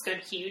crap, it's going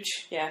to be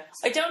huge. Yeah.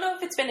 I don't know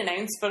if it's been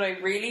announced, but I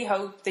really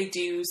hope they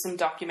do some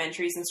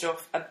documentaries and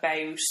stuff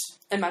about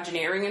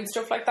Imagineering and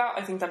stuff like that.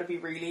 I think that would be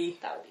really...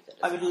 That would be good.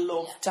 I would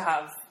love to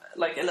have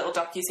like a little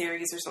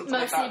docu-series or something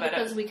Mostly like that about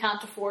because we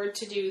can't afford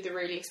to do the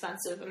really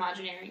expensive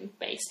Imagineering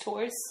based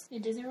tours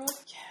in Disney World.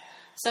 Yeah.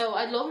 So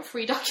I'd love a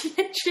free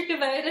documentary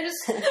about it.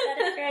 That'd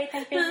be great,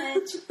 thank you very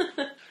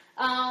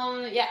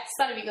much. Yes,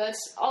 that'd be good.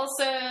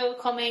 Also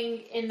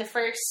coming in the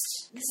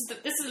first...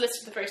 This is a list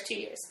for the first 2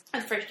 years.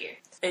 The first year.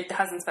 It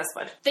hasn't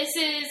specified. This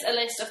is a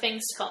list of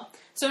things to come.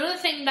 So another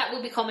thing that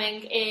will be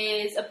coming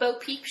is a Bo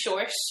Peep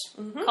short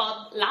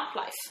called Lamp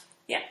Life.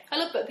 Yeah. I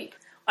love Bo Peep.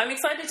 I'm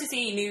excited to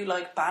see new,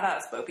 like,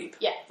 badass Bo Peep.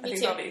 Yeah, I me think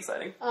too. that'll be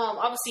exciting.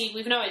 Obviously,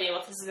 we've no idea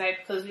what this is about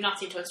because we've not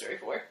seen Toy Story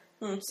 4.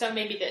 So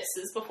maybe this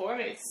is before,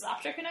 maybe this is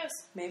after, who knows?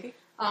 Maybe.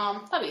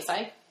 That'd be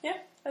exciting. Yeah,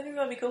 I think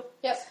that'll be cool.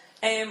 Yep.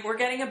 We're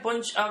getting a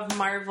bunch of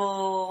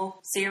Marvel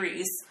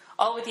series,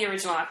 all with the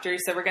original actors.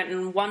 So we're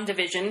getting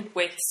WandaVision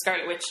with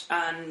Scarlet Witch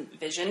and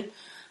Vision.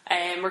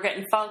 We're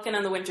getting Falcon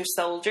and the Winter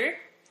Soldier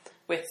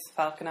with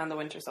Falcon and the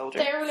Winter Soldier.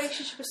 Their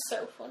relationship is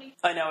so funny.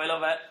 I know, I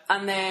love it.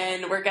 And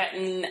then we're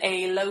getting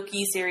a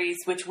Loki series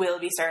which will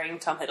be starring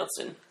Tom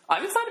Hiddleston.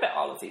 I'm excited about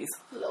all of these.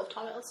 Love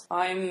Tom Hiddleston.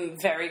 I'm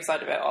very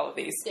excited about all of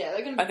these. Yeah,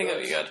 they're going to be I think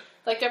it'll be good.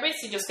 Like, they're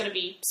basically just going to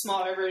be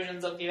smaller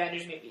versions of the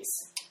Avengers movies.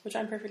 Which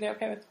I'm perfectly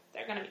okay with.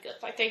 They're going to be good.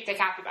 Like, they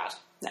can't be bad.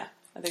 Yeah,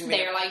 I think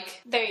it'll be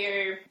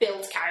They're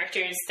build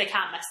characters. They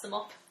can't mess them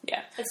up.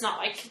 Yeah. It's not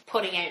like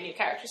putting out new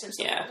characters and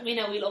stuff. Yeah. We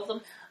know we love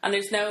them. And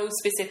there's no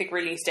specific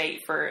release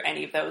date for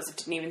any of those. It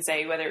didn't even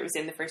say whether it was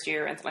in the first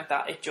year or anything like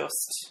that. It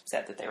just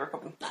said that they were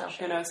coming. So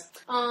Sure. who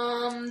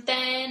knows?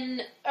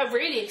 Then a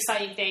really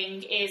exciting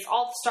thing is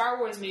all the Star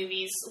Wars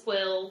movies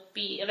will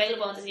be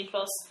available on Disney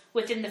Plus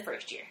within the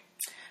first year.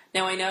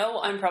 Now, I know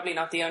I'm probably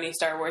not the only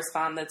Star Wars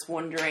fan that's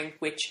wondering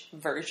which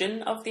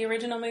version of the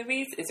original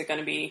movies. Is it going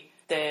to be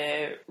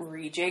the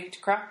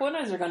rejigged crap one, or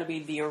is it going to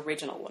be the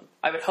original one?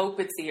 I would hope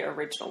it's the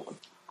original one.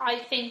 I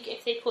think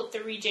if they put the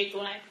rejigged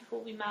one out, people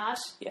will be mad.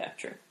 Yeah,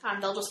 true.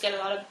 And they'll just get a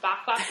lot of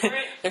backlash for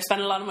it. They're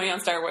spending a lot of money on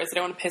Star Wars. They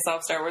don't want to piss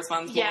off Star Wars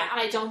fans. Yeah,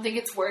 and I don't think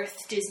it's worth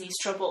Disney's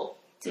trouble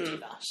to do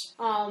that.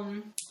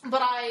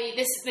 But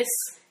this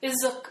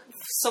is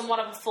somewhat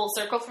of a full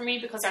circle for me,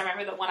 because I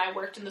remember that when I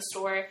worked in the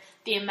store,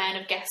 the amount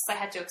of guests I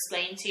had to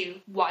explain to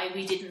why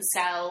we didn't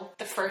sell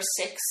the first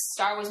 6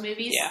 Star Wars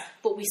movies,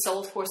 but we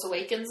sold Force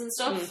Awakens and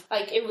stuff.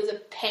 Like, it was a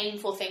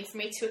painful thing for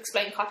me to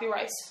explain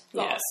copyright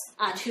laws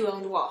and who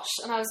owned what.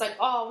 And I was like,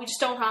 oh, we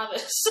just don't have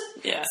it.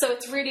 Yeah. So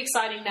it's really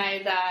exciting now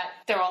that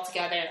they're all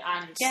together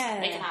and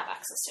they can have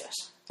access to it.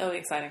 That'll be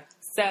exciting.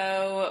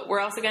 So we're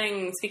also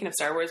getting, speaking of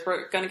Star Wars,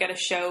 we're going to get a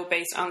show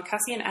based on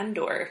Cassian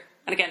Andor.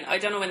 And again, I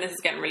don't know when this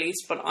is getting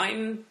released, but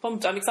I'm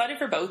pumped. I'm excited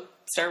for both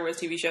Star Wars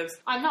TV shows.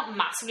 I'm not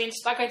massively into...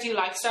 Like, I do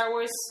like Star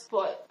Wars,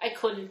 but I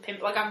couldn't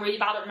pimp... Like, I'm really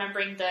bad at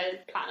remembering the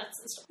planets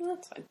and stuff. Well,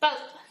 that's fine. But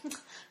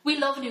we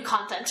love new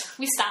content.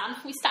 We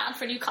stand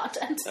for new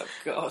content. Oh,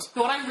 God.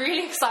 What I'm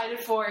really excited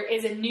for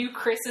is a new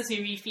Christmas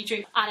movie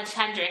featuring Anna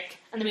Kendrick,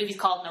 and the movie's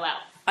called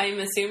Noelle. I'm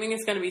assuming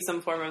it's going to be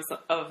some form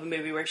of a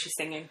movie where she's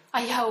singing.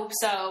 I hope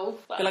so.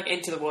 But like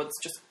Into the Woods,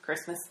 just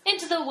Christmas.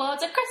 Into the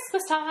woods at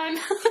Christmas time.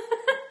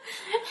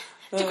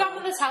 To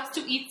grandmother's house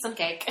to eat some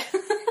cake.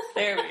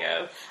 There we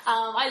go.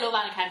 I love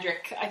Anna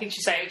Kendrick. I think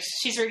she's great.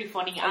 She's really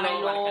funny. And I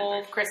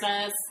love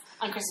Christmas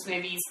and Christmas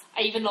movies.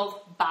 I even love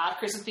bad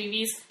Christmas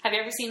movies. Have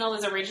you ever seen all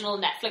those original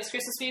Netflix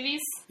Christmas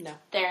movies? No.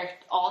 They're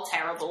all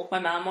terrible. My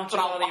mum watches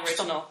But I'll all the watch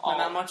original. them all.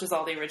 My mum watches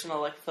all the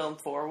original, like, Film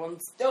 4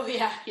 ones. Oh,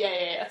 yeah.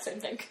 Yeah, same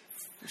thing.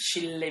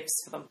 She lives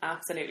for them.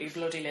 Absolutely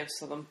bloody lives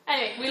for them.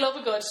 Anyway, we love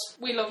a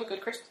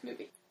good Christmas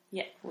movie.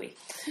 Yeah, we're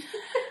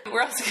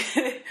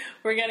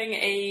getting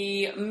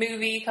a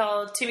movie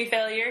called Timmy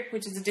Failure,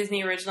 which is a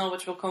Disney original,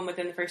 which will come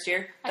within the first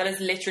year. That is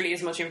literally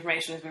as much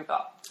information as we've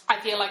got. I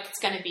feel like it's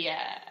going to be a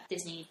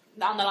Disney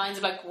on the lines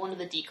of like one of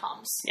the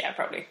DComs. Yeah,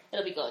 probably.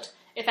 It'll be good.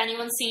 If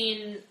anyone's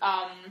seen,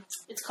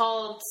 it's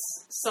called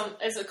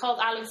is it called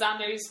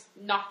Alexander's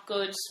Not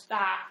Good?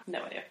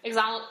 No idea.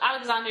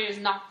 Alexander's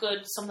Not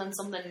Good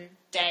something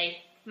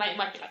Day. Might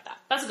be like that.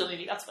 That's a good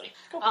movie. That's funny.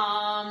 Cool.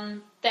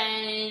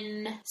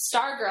 Then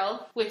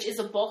Stargirl, which is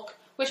a book,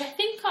 which I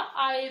think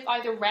I've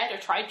either read or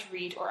tried to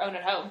read or own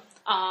at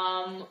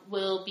home,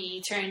 will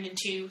be turned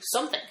into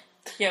something.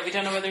 Yeah, we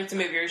don't know whether it's a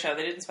movie or a show.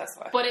 They didn't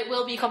specify. But it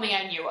will be coming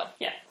out in year 1.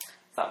 Yeah,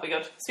 that'll be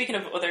good. Speaking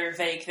of other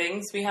vague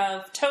things, we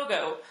have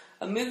Togo,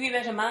 a movie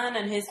about a man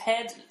and his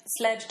head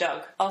sledge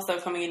dog, also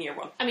coming in year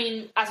 1. I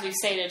mean, as we've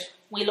stated,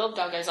 we love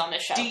doggos on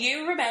this show. Do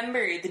you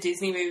remember the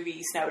Disney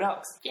movie Snow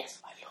Dogs? Yes.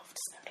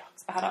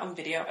 I had it on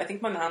video. I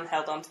think my man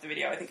held on to the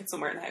video. I think it's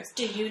somewhere in the house.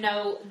 Do you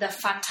know the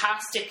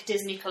fantastic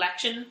Disney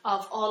collection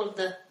of all of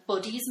the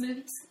Buddies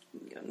movies?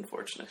 Yeah,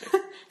 unfortunately.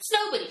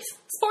 Snow Buddies,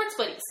 Sports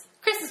Buddies,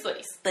 Christmas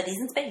Buddies. Buddies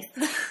in space.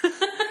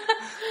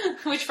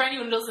 Which, for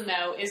anyone who doesn't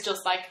know, is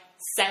just like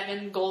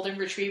 7 golden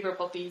retriever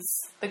puppies.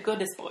 The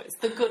goodest boys.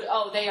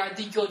 They are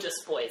the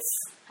goodest boys.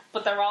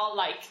 But they're all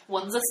like,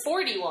 one's a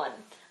sporty one,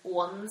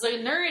 one's a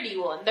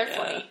nerdy one. They're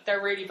funny.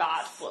 They're really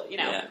bad, but you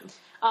know.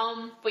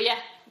 Yeah. But yeah.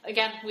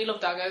 Again, we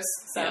love doggos,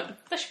 so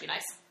that should be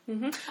nice.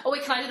 Mm-hmm. Oh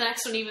wait, can I do the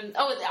next one even?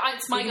 Oh,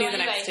 it's my go anyway. The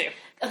next 2.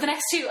 Oh, the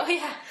next 2, oh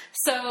yeah.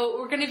 So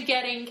we're going to be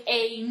getting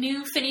a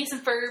new Phineas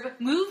and Ferb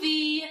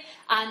movie,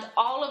 and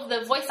all of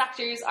the voice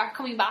actors are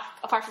coming back,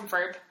 apart from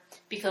Ferb.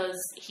 because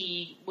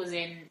he was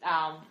in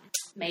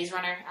Maze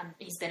Runner, and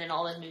he's been in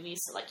all his movies,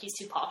 so like he's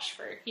too posh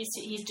for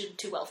he's doing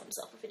too well for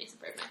himself with Phineas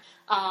and Ferb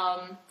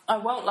now. I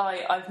won't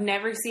lie, I've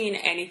never seen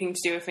anything to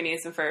do with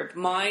Phineas and Ferb.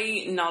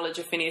 My knowledge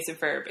of Phineas and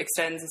Ferb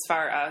extends as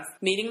far as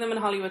meeting them in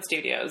Hollywood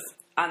studios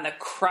and the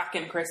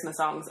cracking Christmas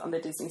songs on the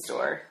Disney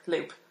Store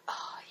loop.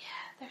 Oh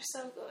yeah, they're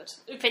so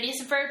good. Phineas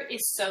and Ferb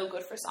is so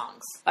good for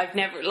songs. I've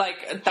never, like,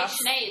 Hey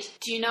that's... Sinead,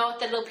 do you know what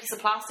that little piece of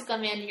plastic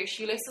on the end of your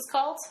shoelace is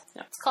called?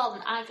 No. It's called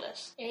an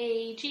aglet.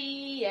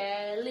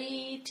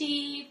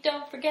 A-G-L-E-T,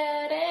 don't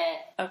forget it.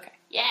 Okay.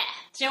 Yeah.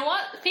 Do you know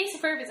what? Phineas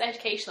and Ferb is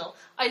educational.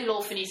 I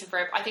love Phineas and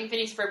Ferb. I think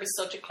Phineas and Ferb is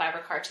such a clever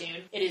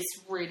cartoon. It is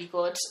really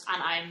good,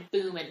 and I'm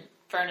booming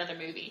for another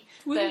movie.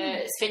 Woo.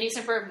 The Phineas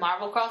and Ferb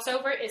Marvel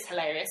crossover is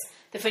hilarious.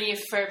 The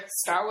Phineas and Ferb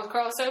Star Wars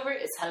crossover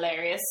is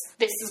hilarious.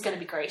 This is going to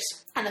be great.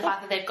 And the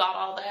fact that they've got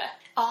all the...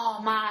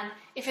 Oh man,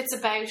 if it's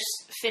about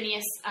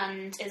Phineas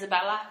and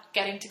Isabella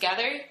getting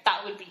together,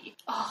 that would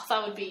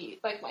be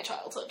like my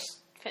childhood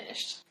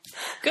finished.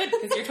 Good,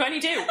 because you're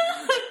 22.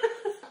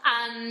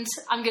 And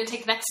I'm going to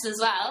take the next one as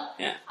well.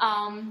 Yeah.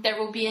 There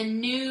will be a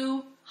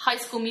new High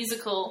School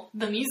Musical,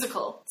 the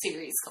musical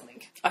series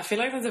coming. I feel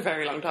like that's a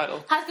very long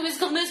title. High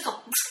School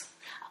Musical.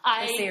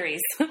 A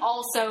series. Do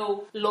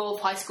also love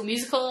High School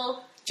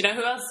Musical. you know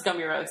who else is going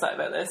to be real excited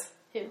about this?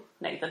 Who?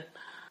 Nathan.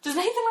 Does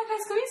Nathan like High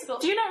School Musical?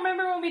 Do you not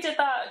remember when we did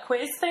that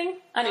quiz thing?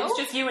 And it was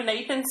No. just you and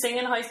Nathan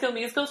singing High School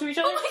Musical to each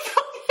other? Oh my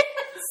god,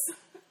 yes!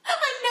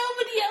 And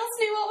nobody else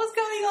knew what was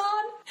going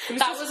on.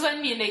 That was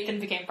when me and Nathan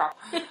became proper.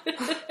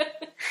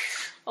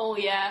 Oh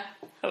yeah.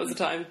 That was the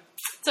time.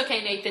 It's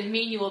okay, Nathan.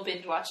 Me and you will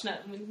binge watch. No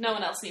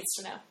one else needs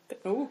to know.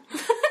 Oh.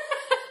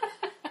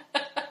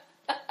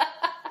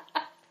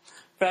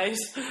 Right.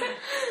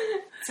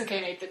 It's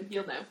okay, Nathan.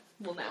 You'll know.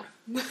 We'll know.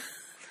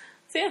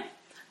 So yeah.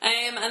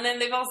 And then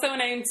they've also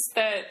announced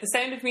that The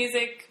Sound of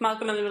Music,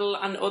 Malcolm in the Middle,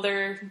 and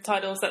other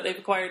titles that they've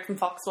acquired from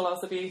Fox will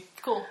also be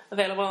Cool.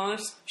 available on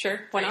it. Sure,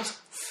 why Great. not?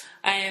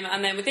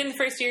 And then within the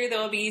first year, there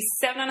will be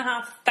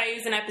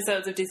 7,500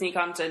 episodes of Disney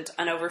content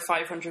and over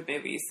 500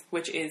 movies,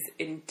 which is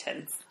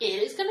intense. It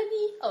is going to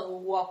be a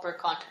whopper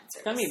content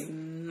It's going service. to be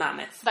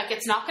mammoth. Like,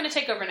 it's not going to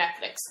take over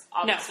Netflix,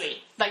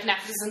 obviously. Like,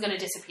 Netflix isn't going to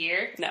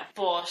disappear. No.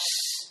 But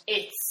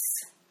it's...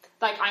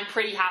 Like, I'm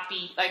pretty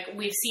happy. Like,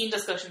 we've seen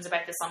discussions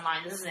about this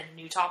online. This isn't a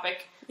new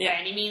topic by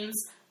any means.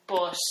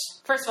 But,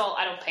 first of all,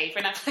 I don't pay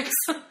for Netflix.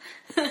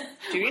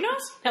 Do you not?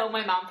 No,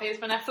 my mom pays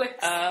for Netflix.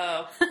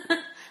 Oh.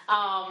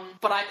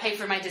 But I pay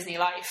for my Disney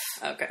Life.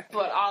 Okay.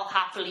 But I'll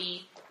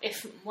happily,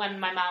 when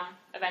my mom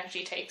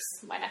eventually takes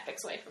my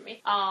Netflix away from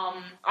me, I'll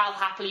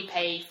happily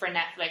pay for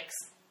Netflix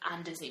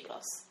and Disney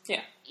Plus.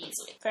 Yeah.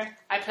 Easily. Fair.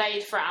 I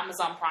played for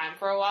Amazon Prime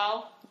for a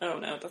while. Oh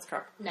no, that's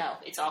crap. No,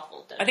 it's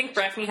awful. I think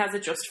Breffney has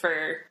it just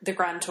for the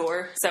Grand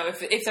Tour. So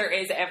if there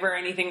is ever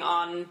anything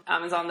on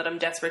Amazon that I'm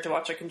desperate to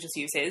watch, I can just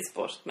use his,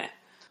 but meh.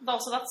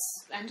 Also, that's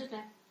ended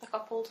now. That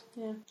got pulled.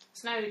 Yeah.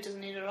 So now he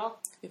doesn't need it at all.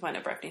 You find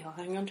out Breffney, I'll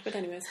hang on to it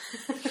anyways.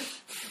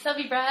 Love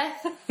you, Brad.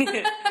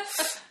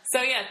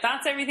 So yeah,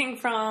 that's everything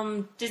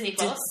from Disney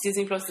Plus.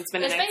 Disney Plus that's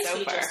been It's announced so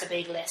basically far. just a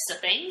big list of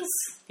things.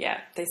 Yeah,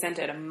 they sent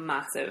out a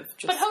massive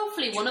just But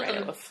hopefully one of trail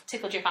them of-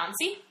 tickled your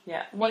fancy.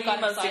 Yeah. What are got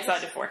you most excited.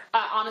 excited for?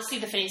 Honestly,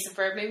 the Phineas and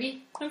Ferb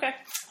movie. Okay.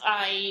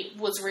 I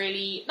was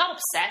really not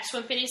upset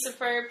when Phineas and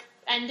Ferb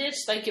ended.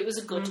 Like, it was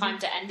a good time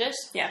to end it.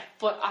 Yeah.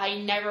 But I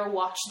never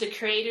watched. The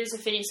creators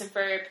of Phineas and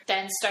Ferb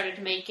then started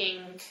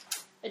making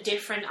a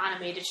different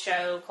animated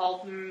show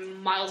called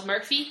Miles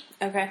Murphy,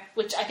 Okay.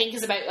 which I think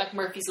is about like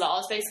Murphy's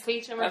Laws,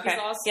 basically. Do you know Murphy's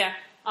Okay. Laws? Yeah.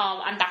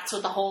 And that's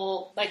what the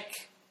whole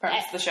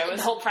Premise of the show is.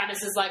 The whole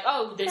premise is like,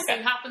 oh, this Okay.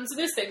 thing happened, so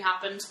this thing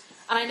happened.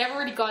 And I never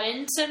really got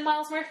into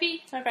Miles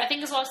Murphy, Okay. I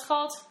think is what it's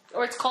called.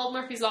 Or it's called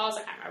Murphy's Laws,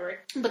 I can't remember.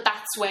 But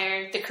that's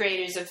where the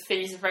creators of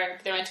Phineas and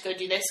Ferb, they went to go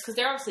do this, because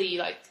they're obviously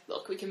like,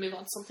 look, we can move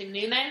on to something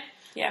new now.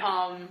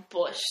 Yeah.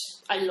 But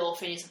I love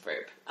Phineas and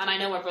Ferb. And I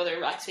know my brother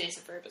likes Phineas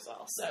and Ferb as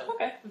well, so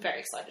Okay. I'm very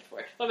excited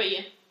for it. What about you?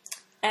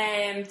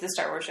 The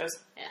Star Wars shows.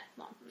 Yeah,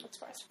 no, I'm not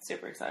surprised.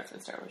 Super excited for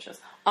the Star Wars shows.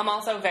 I'm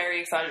also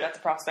very excited at the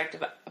prospect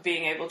of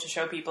being able to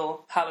show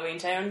people Halloween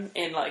Town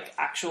in like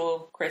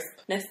actual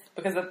crispness,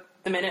 because at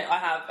the minute I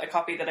have a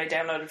copy that I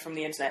downloaded from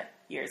the internet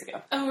years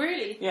ago. Oh,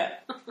 really? Yeah.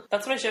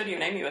 That's what I showed you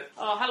and Amy with.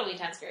 Oh, Halloween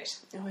Town's great.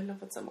 Oh, I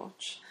love it so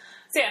much.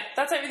 So yeah,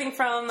 that's everything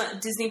from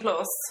Disney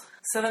Plus.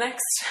 So the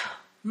next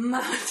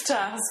mammoth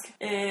task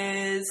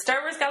is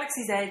Star Wars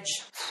Galaxy's Edge.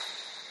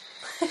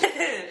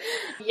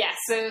 Yes,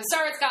 so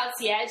Star Wars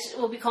Galaxy Edge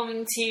will be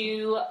coming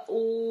to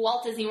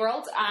Walt Disney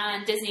World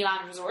and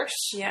Disneyland Resort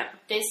Yeah.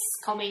 this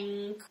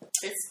coming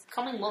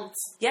month.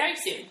 Yeah.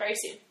 Very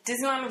soon.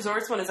 Disneyland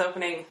Resorts one is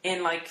opening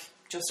in like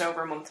just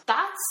over a month.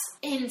 That's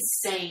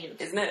insane.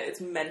 Isn't it?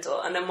 It's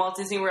mental. And then Walt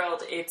Disney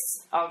World,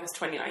 it's August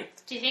 29th.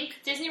 Do you think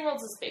Disney World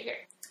is bigger?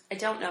 I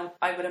don't know.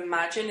 I would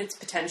imagine it's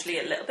potentially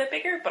a little bit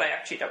bigger, but I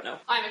actually don't know.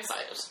 I'm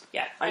excited.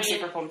 Yeah, I'm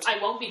super pumped.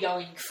 I won't be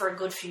going for a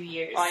good few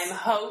years. I'm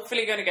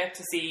hopefully going to get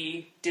to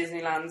see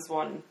Disneyland's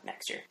one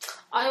next year.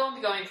 I won't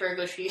be going for a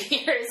good few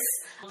years,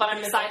 but I'm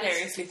excited.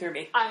 Vicariously through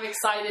me. I'm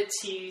excited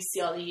to see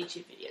all the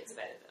YouTube videos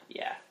about it.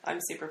 Yeah, I'm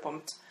super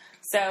pumped.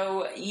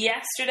 So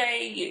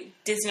yesterday,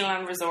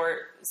 Disneyland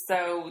Resort,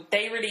 so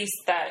they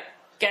released that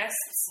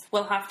guests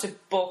will have to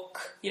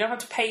book, you don't have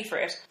to pay for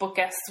it, but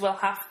guests will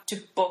have to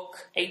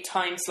book a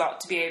time slot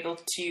to be able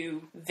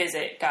to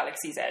visit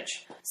Galaxy's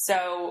Edge.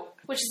 So,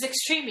 which is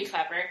extremely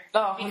clever.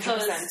 Oh, 100%.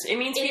 It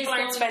means it people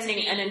aren't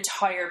spending an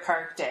entire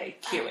park day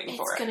queuing for it.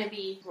 It's going to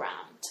be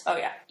rammed. Oh,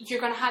 yeah.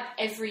 You're going to have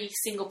every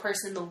single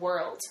person in the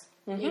world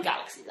in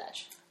Galaxy's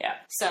Edge. Yeah.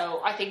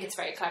 So I think it's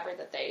very clever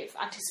that they've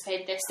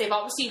anticipated this. They've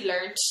obviously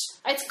learnt.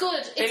 It's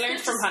good. They learned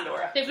from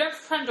Pandora. They've learned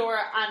from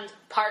Pandora and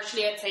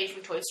partially, I'd say,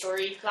 from Toy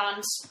Story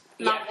Land.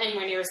 Not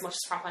anywhere near as much as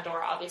from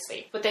Pandora,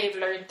 obviously. But they've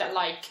learned that,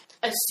 like,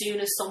 as soon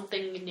as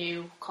something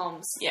new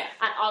comes. Yeah.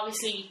 And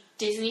obviously,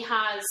 Disney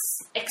has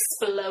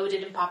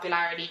exploded in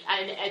popularity.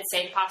 And I'd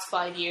say the past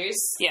 5 years.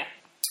 Yeah.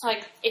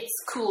 Like, it's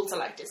cool to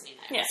like Disney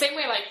now. Yeah. Same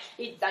way,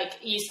 like,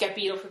 you used to get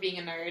beat up for being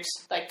a nerd.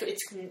 Like,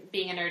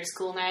 being a nerd is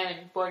cool now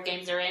and board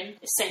games are in.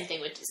 Same thing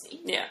with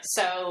Disney. Yeah.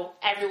 So,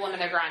 everyone and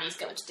their granny's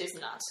going to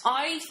Disneyland.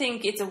 I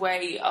think it's a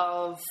way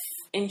of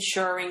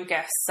ensuring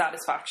guest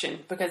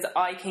satisfaction, because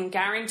I can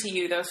guarantee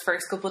you those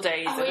first couple of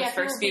days, those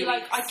first few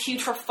like, weeks, I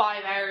queued for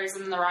 5 hours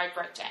and the ride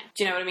broke down.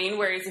 do you know what I mean?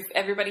 Whereas if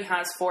everybody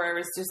has 4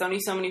 hours, there's only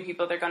so many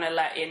people they're going to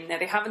let in. Now,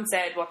 they haven't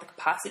said what the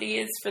capacity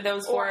is for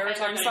those 4 hour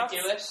time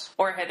slots,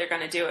 or how they're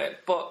going to do it,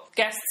 but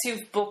guests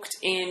who've booked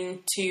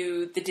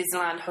into the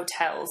Disneyland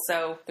Hotel,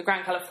 so the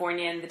Grand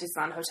Californian, the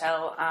Disneyland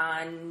Hotel,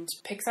 and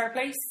Pixar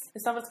Place,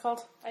 is that what it's called?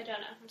 I don't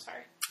know, I'm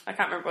sorry. I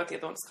can't remember what the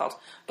other one's called.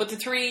 But the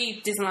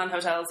 3 Disneyland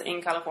hotels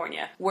in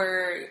California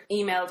were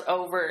emailed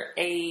over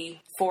a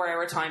 4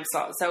 hour time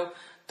slot. So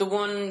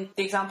the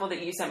example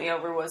that you sent me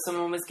over was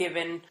someone was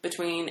given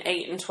between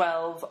 8 and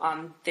 12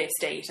 on this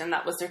date, and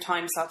that was their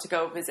time slot to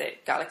go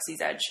visit Galaxy's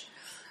Edge.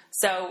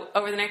 So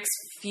over the next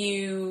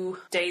few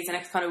days, the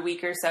next kind of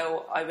week or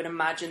so, I would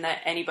imagine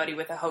that anybody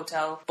with a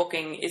hotel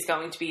booking is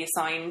going to be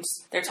assigned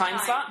their time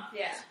slot.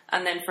 Yeah.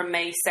 And then from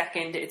May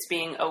 2nd, it's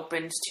being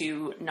opened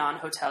to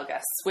non-hotel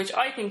guests, which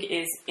I think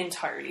is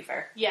entirely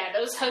fair. Yeah,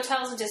 those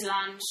hotels in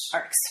Disneyland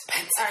Are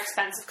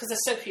expensive because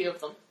there's so few of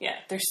them. Yeah,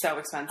 they're so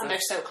expensive. And they're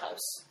so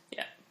close.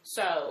 Yeah.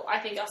 So I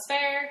think that's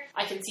fair.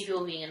 I can see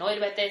people being annoyed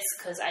about this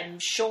because I'm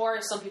sure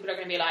some people are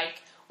going to be like,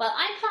 well,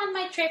 I planned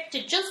my trip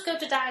to just go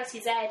to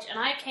Galaxy's Edge, and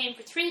I came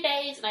for 3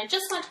 days, and I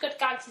just want to go to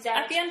Galaxy's Edge.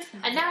 At the end.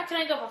 And now can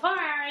I go for 4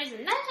 hours?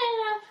 And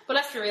But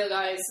let's be real,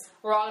 guys.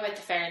 We're all about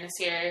the fairness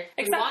here.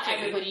 Exactly. We want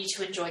everybody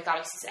to enjoy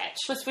Galaxy's Edge.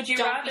 Plus, would you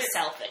Don't rather be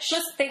selfish.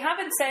 Plus, they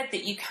haven't said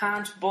that you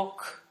can't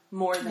book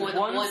more than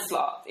one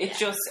slot. It's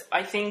just,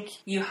 I think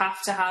you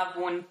have to have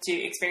one to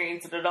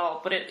experience it at all.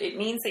 But it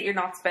means that you're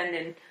not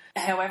spending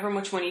however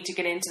much money to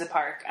get into the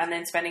park and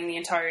then spending the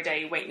entire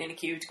day waiting in a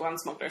queue to go on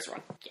Smuggler's Run.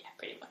 Yeah,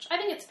 pretty much. I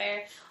think it's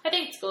fair. I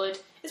think it's good.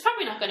 It's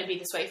probably not going to be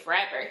this way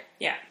forever.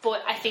 Yeah.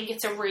 But I think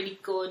it's a really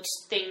good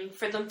thing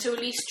for them to at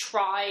least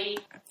try.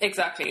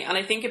 Exactly. And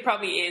I think it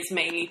probably is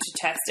mainly to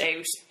test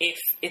out if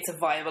it's a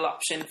viable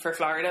option for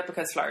Florida,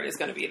 because Florida is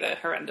going to be the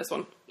horrendous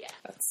one. Yeah.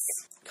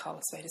 Let's call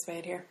a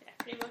spade here. Yeah,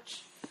 pretty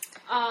much.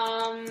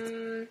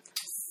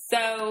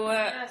 So,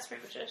 that's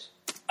pretty much it.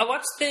 I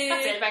watched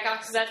That's it about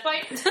Galaxy's Edge,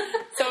 bye.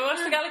 So I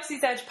watched the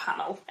Galaxy's Edge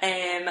panel.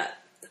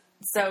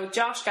 So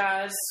Josh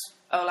Gad,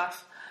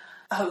 Olaf,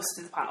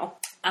 hosted the panel.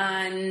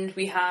 And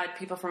we had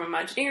people from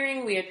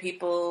Imagineering, we had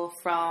people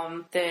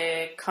from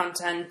the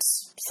content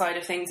side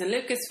of things in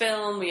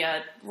Lucasfilm, we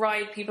had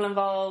ride people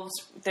involved.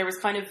 There was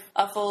kind of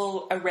a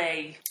full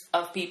array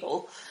of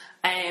people.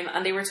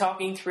 And they were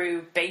talking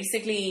through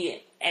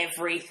basically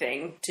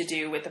everything to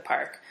do with the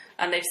park.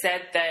 And they've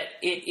said that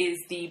it is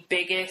the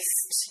biggest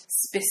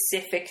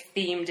specific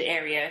themed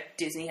area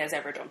Disney has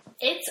ever done.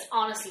 It's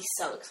honestly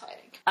so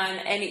exciting. And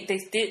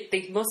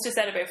they must have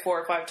said about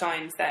 4 or 5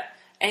 times that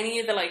any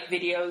of the like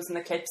videos and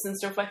the clips and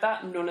stuff like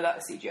that, none of that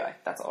is CGI.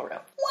 That's all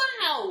real.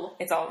 Wow!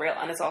 It's all real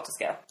and it's all to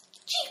scale.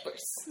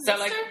 Jeepers. So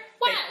like,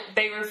 wow.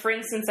 they were, for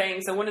instance,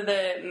 saying, so one of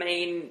the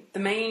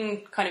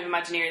main kind of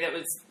Imagineer that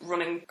was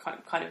running,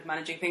 kind of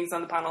managing things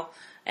on the panel,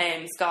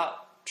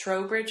 Scott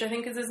Trowbridge, I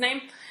think is his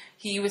name.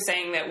 He was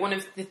saying that one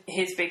of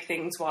his big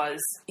things was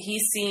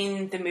he's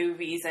seen the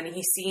movies and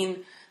he's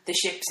seen the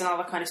ships and all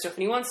that kind of stuff,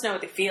 and he wants to know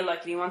what they feel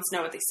like and he wants to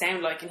know what they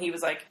sound like. And he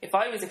was like, if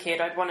I was a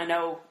kid, I'd want to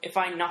know, if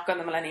I knock on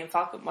the Millennium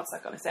Falcon, what's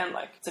that going to sound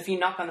like? So if you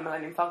knock on the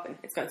Millennium Falcon,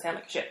 it's going to sound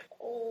like a ship.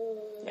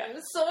 Oh, yeah.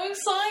 It's so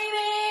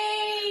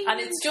exciting! And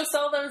it's just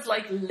all those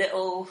like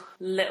little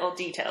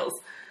details.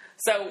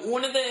 So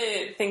one of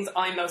the things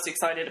I'm most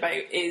excited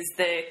about is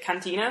the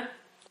Cantina.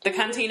 The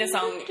Cantina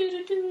song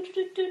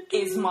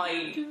is my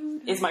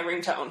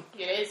ringtone.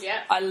 It is,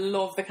 yeah. I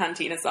love the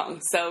Cantina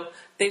song. So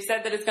they've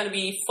said that it's going to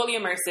be fully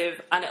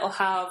immersive and it'll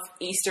have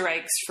Easter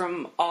eggs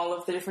from all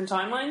of the different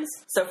timelines.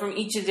 So from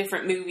each of the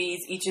different movies,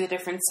 each of the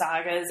different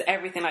sagas,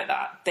 everything like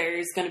that,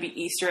 there's going to be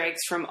Easter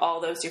eggs from all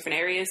those different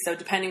areas. So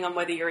depending on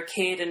whether you're a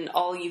kid and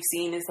all you've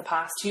seen is the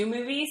past 2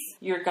 movies,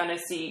 you're going to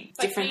see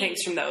different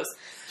things from those.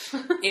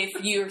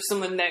 If you're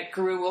someone that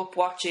grew up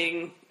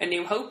watching A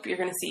New Hope, you're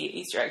going to see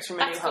Easter eggs from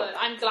A New Hope. That's good.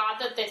 I'm glad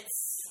that this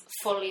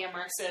fully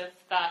immersive,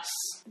 that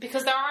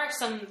because there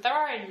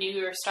are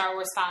newer Star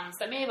Wars fans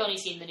that may have only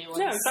seen the new ones.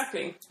 Yeah,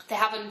 exactly. They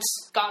haven't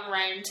gotten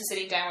around to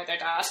sitting down with their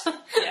dad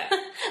Yeah.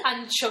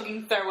 and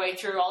chugging their way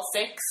through all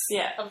 6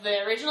 Yeah. of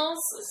the originals.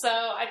 So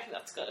I think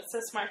that's good. It's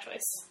a smart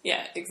choice.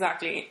 Yeah,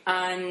 exactly.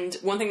 And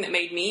one thing that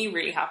made me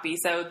really happy,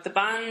 so the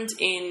band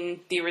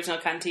in the original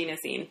Cantina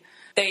scene,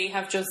 they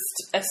have just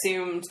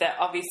assumed that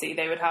obviously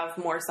they would have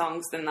more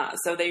songs than that.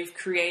 So they've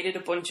created a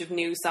bunch of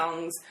new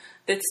songs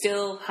that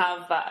still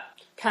have that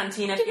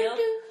Cantina feel.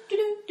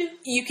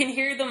 You can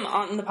hear them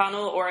on the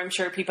panel, or I'm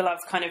sure people have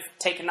kind of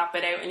taken that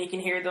bit out and you can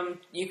hear them.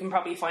 You can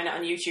probably find it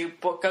on YouTube,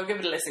 but go give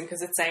it a listen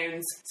because it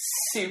sounds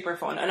super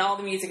fun. And all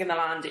the music in the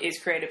land is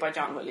created by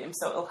John Williams,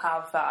 so it'll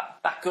have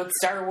that good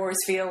Star Wars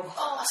feel.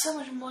 Oh, so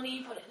much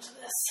money put into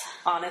this.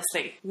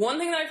 Honestly. One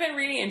thing that I found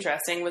really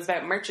interesting was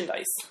about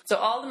merchandise. So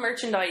all the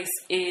merchandise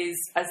is,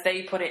 as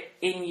they put it,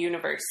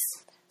 in-universe.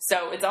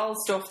 So it's all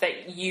stuff that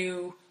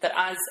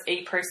as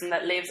a person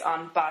that lives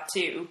on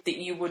Batuu, that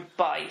you would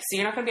buy. So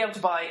you're not going to be able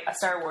to buy a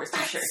Star Wars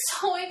t-shirt. That's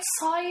so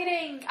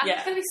exciting. And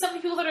there's going to be so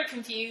many people that are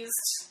confused.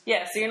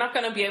 Yeah, so you're not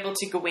going to be able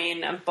to go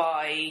in and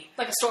buy...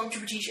 like a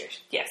Stormtrooper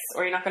t-shirt. Yes,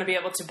 or you're not going to be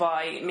able to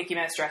buy Mickey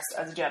Mouse dressed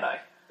as a Jedi.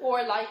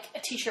 Or like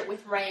a t-shirt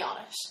with Rey on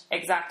it.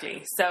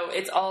 Exactly. So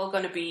it's all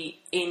going to be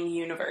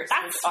in-universe.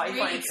 That's which I really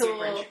find cool.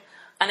 super interesting.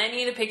 And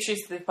any of the pictures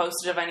that they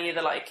posted of any of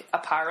the like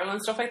apparel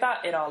and stuff like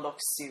that, it all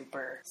looks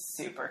super,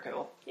 super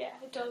cool. Yeah,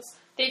 it does.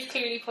 They've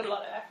clearly put a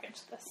lot of effort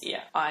into this.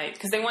 Yeah,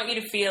 because they want you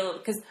to feel...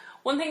 Because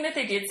one thing that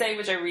they did say,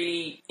 which I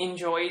really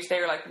enjoyed,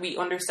 they were like, we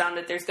understand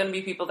that there's going to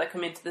be people that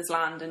come into this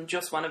land and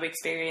just want to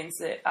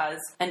experience it as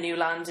a new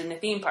land in a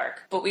theme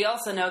park. But we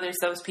also know there's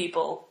those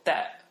people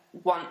that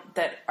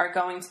are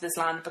going to this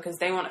land because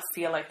they want to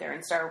feel like they're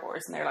in Star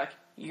Wars, and they're like,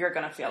 you're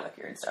going to feel like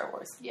you're in Star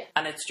Wars. Yeah.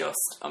 And it's just,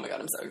 oh my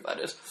god, I'm so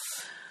excited.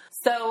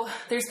 So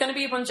there's going to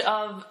be a bunch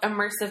of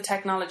immersive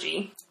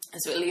technology.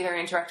 So it'll either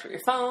interact with your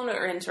phone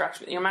or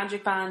interact with your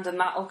Magic Band, and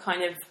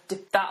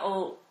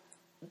that'll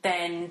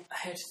then,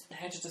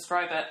 how to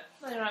describe it?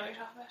 I don't know what you're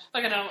talking about.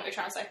 Like, I don't know what you're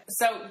trying to say.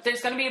 So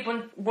there's going to be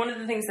one of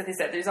the things that they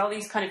said, there's all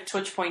these kind of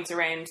touch points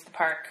around the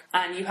park,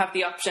 and you have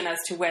the option as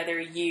to whether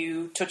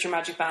you touch your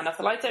Magic Band off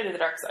the light side or the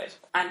dark side.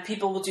 And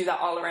people will do that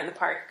all around the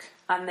park.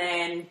 And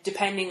then,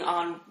 depending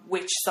on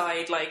which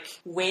side,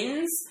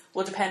 wins,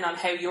 will depend on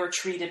how you're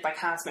treated by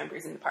cast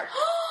members in the park.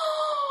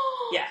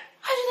 Yeah.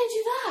 How do they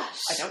do that?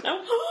 I don't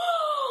know.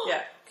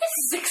 Yeah. This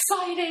is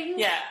exciting.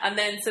 Yeah, and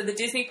then, so the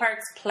Disney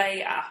Parks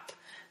Play app,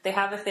 they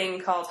have a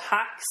thing called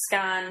Hack,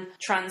 Scan,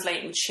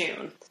 Translate, and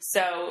Tune.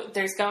 So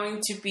there's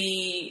going to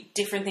be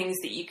different things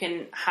that you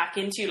can hack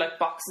into, like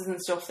boxes and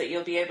stuff that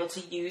you'll be able to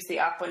use the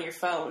app on your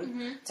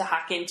phone to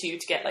hack into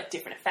to get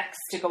different effects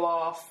to go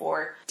off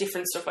or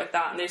different stuff like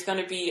that. And there's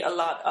going to be a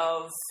lot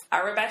of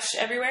Arabesh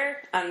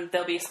everywhere, and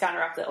there'll be a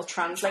scanner app that'll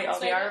translate all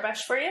the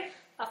Arabesh for you.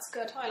 That's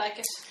good. I like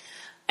it.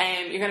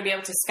 You're going to be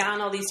able to scan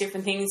all these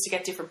different things to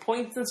get different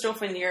points and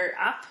stuff in your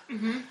app.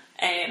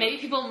 Maybe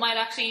people might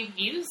actually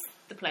use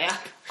the Play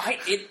app.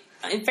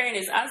 In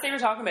fairness, as they were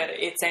talking about it,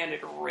 it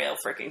sounded real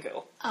freaking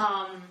cool.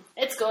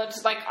 It's good.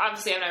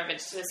 Obviously, I've never been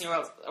to Disney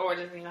World or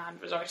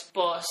Disneyland Resort,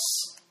 but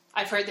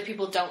I've heard that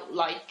people don't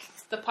like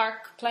the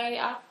Park Play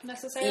app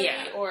necessarily,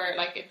 or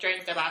it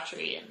drains their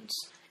battery and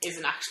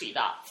isn't actually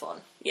that fun.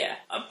 Yeah,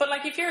 but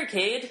if you're a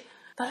kid,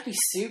 that'd be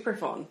super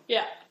fun.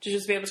 Yeah, to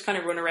just be able to kind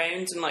of run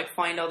around and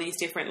find all these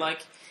different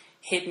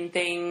hidden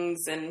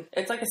things, and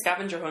it's like a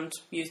scavenger hunt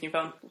using your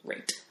phone.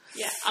 Great.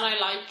 Yeah, and I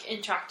like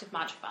interactive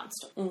Magic Band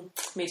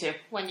stuff. Me too.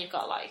 When you've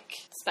got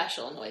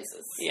special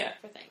noises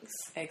for things.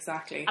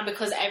 Exactly. And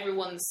because not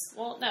everyone's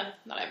going to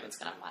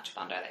have a Magic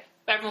Band, are they?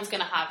 But everyone's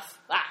going to have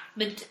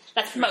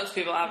most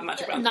people have a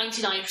Magic Band. 99%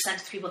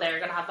 of the people there are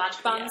going to have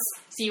Magic Bands,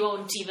 so you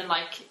won't even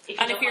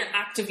if you're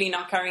actively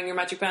not carrying your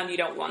Magic Band, you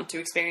don't want to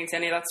experience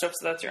any of that stuff,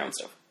 so that's your own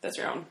stuff. That's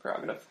your own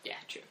prerogative. Yeah,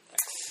 true.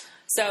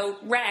 So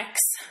Rex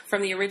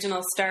from the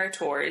original Star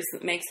Tours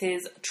makes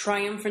his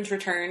triumphant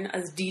return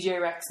as DJ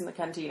Rex in the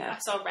Cantina. I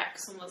saw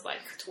Rex and was like,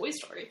 Toy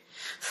Story.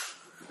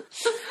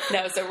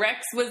 No, so Rex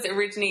was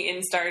originally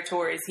in Star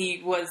Tours.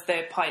 He was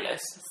the pilot,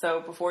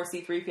 so before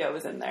C-3PO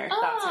was in there,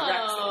 that's who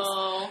Rex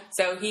is.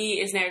 So he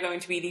is now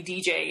going to be the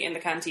DJ in the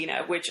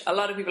Cantina, which a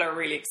lot of people are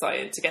really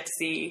excited to get to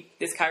see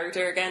this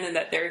character again, and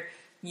that they're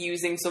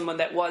using someone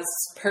that was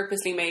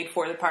purposely made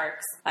for the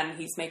parks, and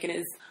he's making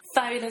his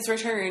fabulous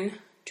return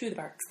to the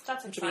parks.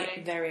 That's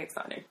exciting. Very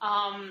exciting.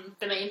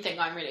 The main thing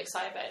I'm really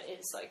excited about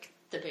is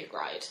the big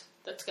ride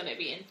that's going to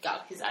be in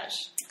Galaxy's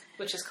Edge,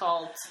 which is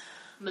called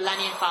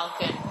Millennium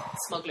Falcon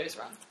Smuggler's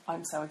Run.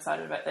 I'm so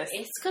excited about this.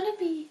 It's going to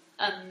be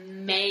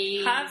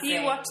amazing. Have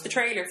you watched the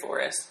trailer for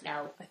it?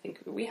 No. I think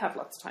we have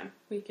lots of time.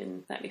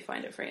 Let me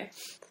find it for you.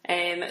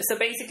 So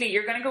basically,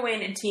 you're going to go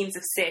in teams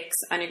of 6,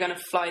 and you're going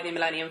to fly the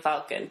Millennium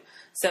Falcon.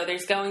 So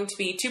there's going to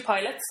be 2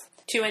 pilots,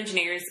 2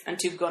 engineers, and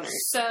 2 gunners.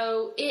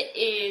 So it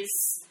is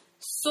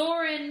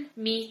Soarin'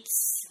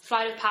 meets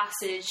Flight of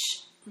Passage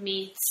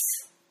meets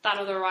that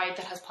other ride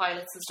that has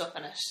pilots and stuff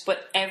in it.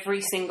 But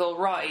every single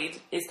ride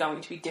is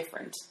going to be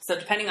different. So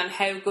depending on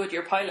how good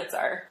your pilots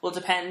are will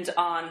depend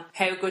on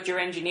how good your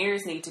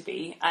engineers need to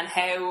be, and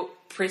how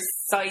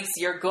precise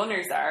your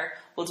gunners are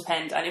will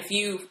depend. And if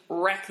you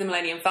wreck the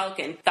Millennium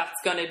Falcon, that's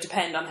going to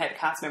depend on how the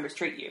cast members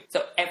treat you.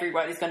 So every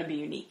ride is going to be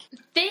unique.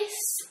 This,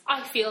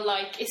 I feel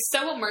like, is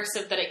so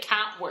immersive that it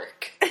can't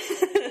work.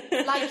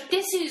 Like,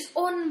 this is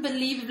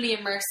unbelievably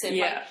immersive.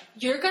 Yeah. Like,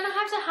 you're going to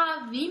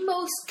have the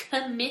most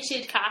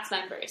committed cast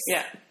members.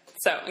 Yeah.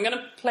 So I'm going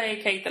to play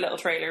Kate the little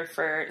trailer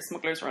for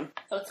Smuggler's Run.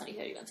 Oh, it's only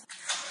 30 minutes.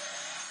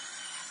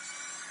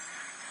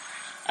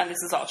 And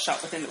this is all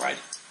shot within the ride.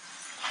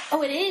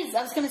 Oh, it is.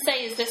 I was going to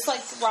say, is this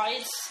like the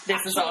ride?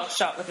 This is all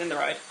shot within the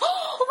ride.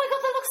 Oh my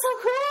god, that looks so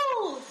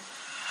cool!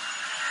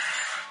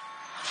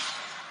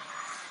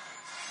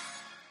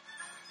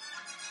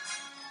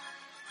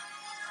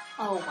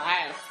 Oh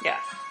wow. Yeah.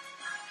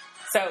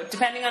 So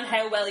depending on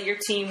how well your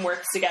team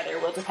works together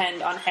will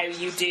depend on how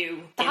you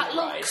do That in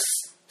the ride. looks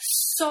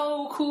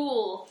so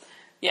cool.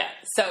 Yeah,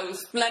 so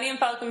Millennium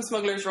Falcon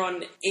Smuggler's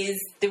Run is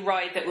the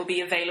ride that will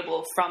be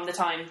available from the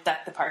time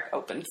that the park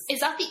opens.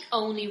 Is that the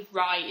only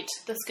ride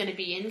that's going to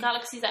be in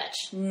Galaxy's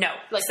Edge? No.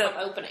 Like, so, from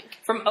opening?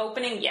 From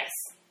opening, yes.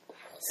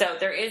 So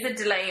there is a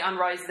delay on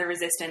Rise of the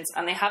Resistance,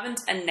 and they haven't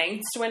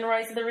announced when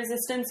Rise of the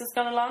Resistance is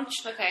going to launch.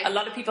 Okay. A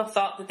lot of people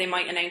thought that they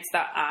might announce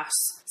that at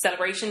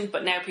Celebration,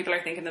 but now people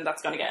are thinking that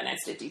that's going to get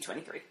announced at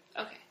D23.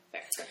 Okay,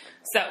 fair.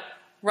 So,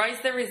 Rise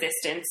of the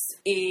Resistance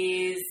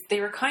is...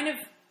 They were kind of...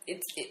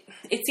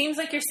 It seems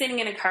like you're sitting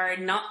in a car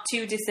not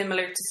too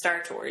dissimilar to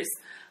Star Tours,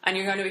 and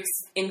you're going to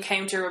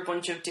encounter a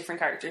bunch of different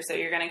characters. So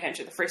you're going to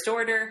encounter the First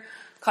Order,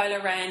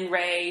 Kylo Ren,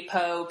 Rey,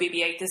 Poe,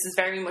 BB-8. This is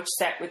very much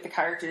set with the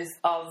characters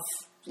of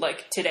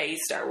like today's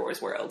Star Wars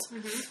world.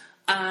 Mm-hmm.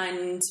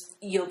 And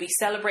you'll be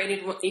celebrated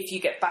if you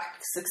get back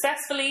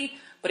successfully,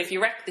 but if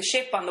you wreck the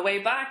ship on the way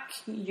back,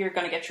 you're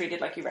going to get treated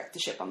like you wrecked the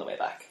ship on the way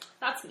back.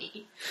 That's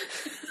me.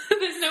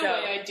 There's no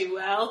way I'd do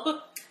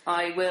well.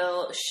 I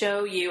will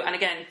show you, and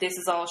again, this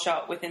is all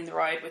shot within the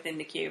ride, within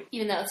the queue.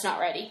 Even though it's not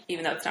ready.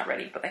 Even though it's not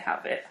ready, but they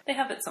have it. They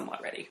have it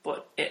somewhat ready,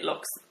 but it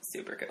looks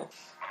super cool.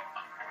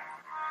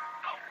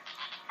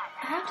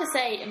 I have to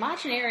say,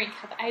 Imagineering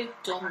have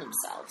outdone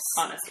themselves.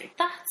 Honestly.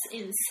 That's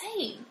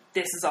insane.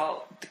 This is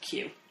all the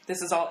queue.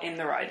 This is all in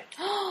the ride.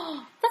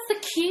 Oh,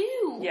 that's the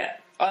queue. Yeah.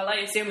 Well, I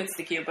assume it's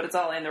the queue, but it's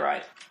all in the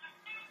ride.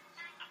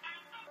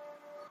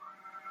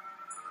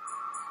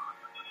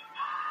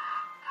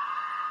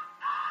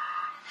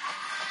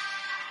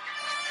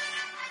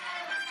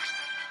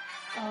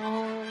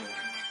 Oh.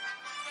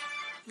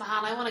 Man,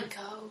 I want to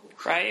go.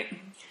 Right?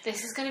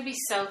 This is going to be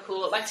so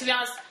cool. Like, to be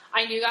honest,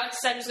 I knew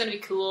Galaxy's Edge was going to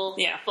be cool.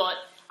 Yeah. But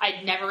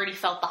I'd never really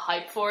felt the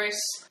hype for it.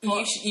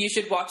 You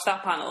should watch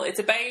that panel. It's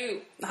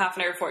about half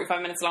an hour,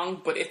 45 minutes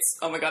long, but it's,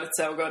 oh my god, it's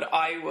so good.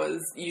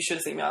 You should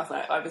have seen me last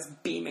night. I was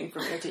beaming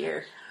from ear to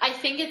ear. I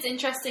think it's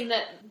interesting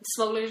that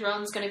Smuggler's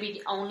Run is going to be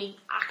the only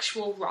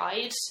actual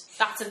ride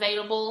that's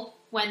available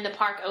when the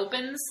park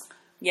opens.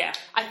 Yeah.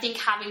 I think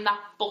having that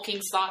booking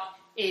slot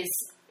is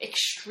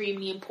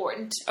extremely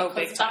important.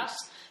 Big time.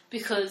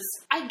 Because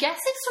I guess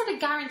it sort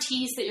of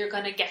guarantees that you're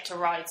going to get to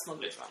ride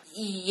Smuggler's Run.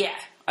 Yeah,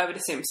 I would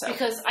assume so.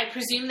 Because I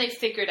presume they've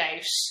figured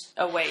out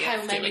a way how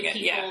of many doing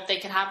people it, yeah. they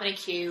can have in a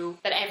queue,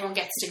 that everyone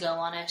gets to go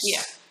on it.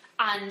 Yeah.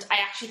 And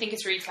I actually think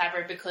it's really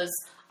clever because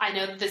I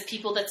know that there's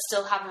people that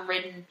still haven't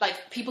ridden,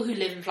 like people who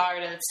live in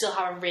Florida that still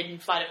haven't ridden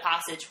Flight of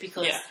Passage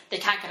because they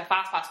can't get a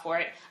fast pass for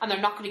it, and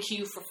they're not going to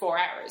queue for 4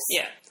 hours.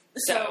 Yeah.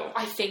 So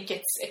I think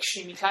it's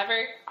extremely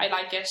clever. I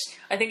like it.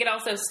 I think it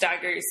also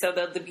staggers, so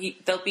there'll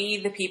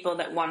be the people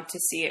that want to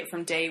see it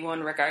from day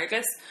one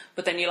regardless,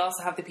 but then you'll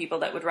also have the people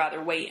that would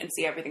rather wait and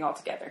see everything all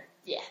together.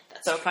 Yeah,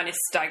 that's so it kind of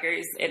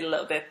staggers it a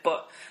little bit,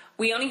 but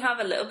we only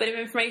have a little bit of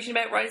information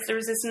about Rise of the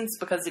Resistance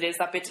because it is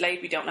that bit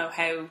delayed. We don't know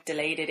how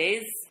delayed it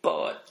is,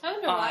 but I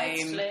don't know why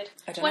it's delayed.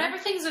 Whenever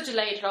things are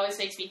delayed, it always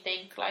makes me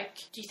think, like,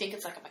 do you think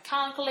it's like a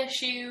mechanical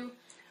issue?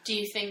 Do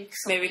you think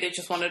maybe they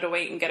just wanted to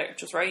wait and get it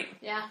just right?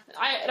 Yeah.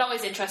 It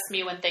always interests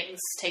me when things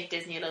take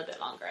Disney a little bit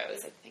longer. I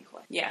always like to think,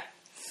 what? Yeah.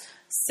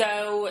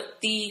 So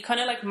the kind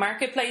of like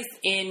marketplace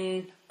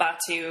in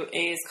Batuu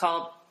is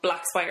called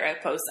Black Spire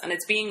Outpost, and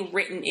it's being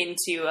written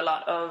into a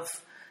lot of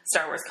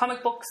Star Wars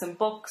comic books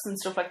and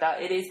stuff like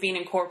that. It is being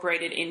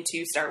incorporated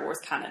into Star Wars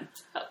canon.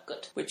 Oh,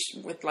 good. Which,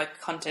 with like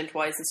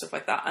content-wise and stuff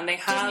like that. And they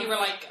have... Disney were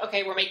like,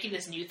 okay, we're making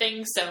this new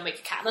thing, so make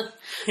it canon.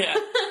 Yeah.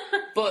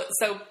 But,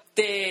 so,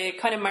 the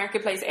kind of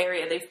marketplace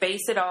area, they've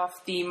based it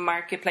off the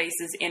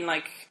marketplaces in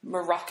like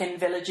Moroccan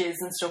villages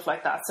and stuff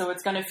like that. So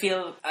it's going to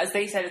feel, as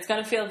they said, it's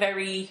going to feel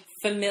very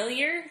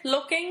familiar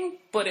looking,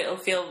 but it'll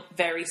feel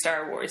very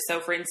Star Wars. So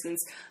for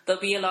instance,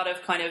 there'll be a lot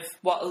of kind of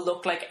what will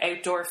look like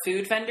outdoor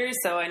food vendors.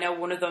 So I know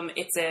one of them,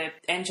 it's a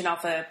engine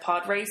off a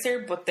pod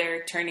racer, but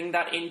they're turning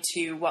that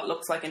into what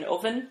looks like an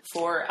oven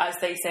for, as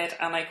they said,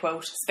 and I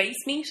quote,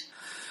 space meat.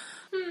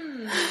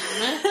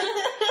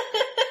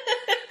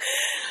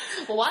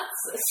 What's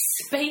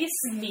space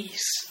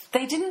meat?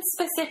 They didn't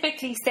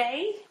specifically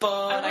say,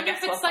 but I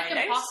guess if it's like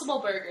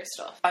Impossible Burger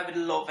stuff. I would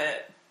love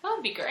it. That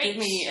would be great. Give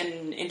me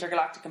an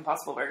intergalactic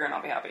Impossible Burger and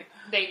I'll be happy.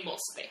 They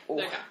must be. Oh.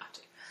 They're going to have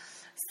to.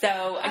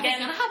 So, Are again...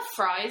 they going to have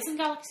fries in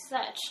Galaxy's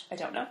Edge? I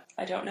don't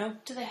know.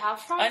 Do they have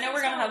fries? I know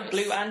we're going to Star have Wars?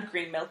 blue and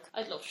green milk.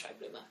 I'd love to try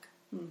blue milk.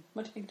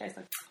 What do you think it tastes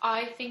like?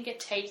 I think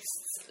it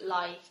tastes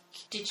like...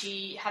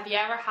 Have you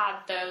ever had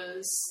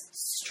those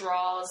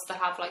straws that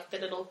have like the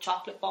little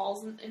chocolate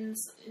balls in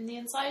the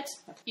inside?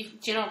 Do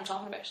you know what I'm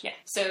talking about? Yeah.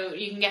 So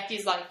you can get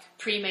these like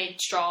pre-made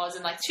straws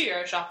in like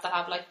 €2 shop that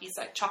have like these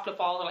like chocolate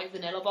balls or like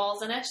vanilla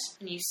balls in it,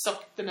 and you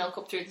suck the milk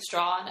up through the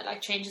straw and it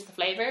like changes the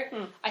flavour.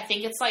 I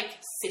think it's like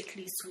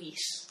sickly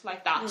sweet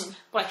like that,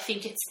 but I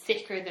think it's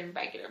thicker than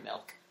regular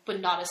milk,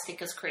 but not as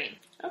thick as cream.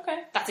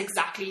 Okay. That's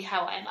exactly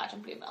how I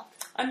imagine blue milk.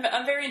 I'm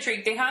very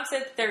intrigued. They have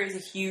said that there is a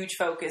huge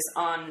focus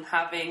on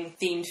having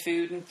themed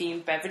food and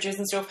themed beverages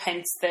and stuff,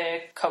 hence the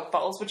Coke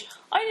bottles, which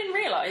I didn't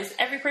realise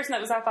every person that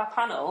was at that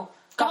panel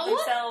got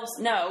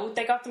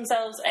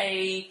themselves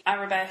a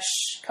Arabesh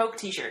Coke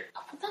t-shirt.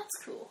 Oh, but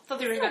that's cool. I thought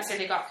they were going to say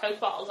they got Coke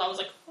bottles. I was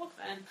like, fuck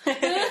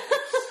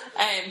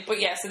them. But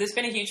yeah, so there's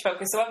been a huge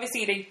focus. So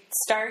obviously they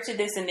started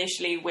this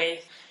initially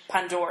with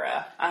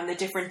Pandora and the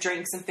different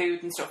drinks and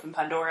food and stuff in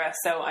Pandora,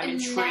 so I'm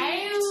intrigued.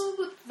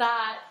 Now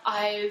that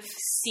I've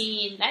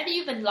seen, now that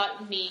you've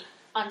enlightened me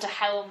onto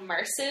how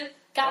immersive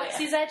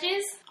Galaxy's Edge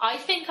is, I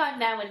think I'm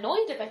now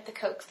annoyed about the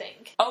Coke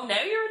thing. Oh,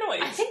 now you're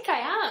annoyed? I think I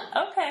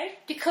am. Okay.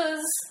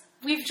 Because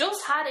we've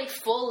just had a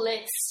full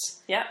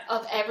list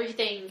of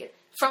everything,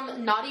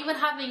 from not even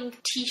having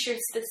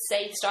t-shirts that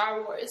say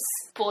Star Wars,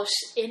 but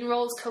in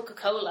rolls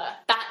Coca-Cola.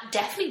 That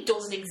definitely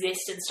doesn't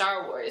exist in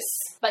Star Wars.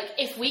 Like,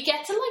 if we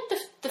get to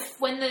like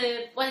when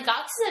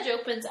Galaxy's Edge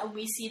opens and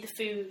we see the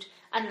food,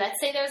 and let's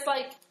say there's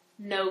like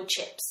no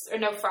chips or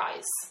no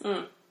fries,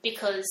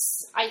 because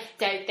I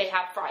doubt they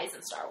have fries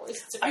in Star Wars.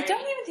 I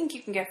don't even think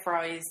you can get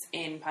fries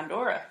in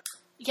Pandora.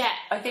 Yeah.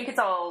 I think it's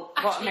all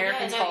what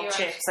Americans call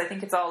chips. Right. I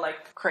think it's all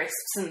like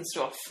crisps and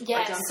stuff. Yeah,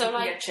 I don't think you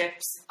can get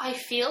chips. I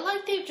feel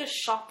like they've just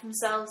shot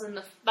themselves in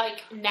the...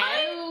 Like, now...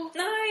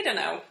 I don't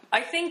know.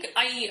 I think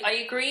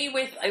I agree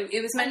with...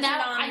 It was mentioned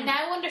on... I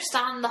now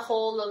understand the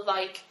whole of,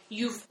 like,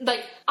 you've...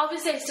 Like,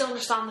 obviously I still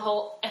understand the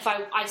whole... If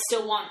I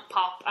still want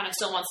pop and I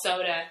still want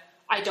soda,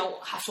 I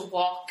don't have to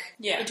walk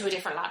into a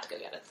different land to go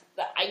get it.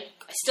 I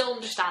still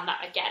understand that.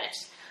 I get it.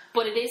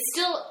 But it is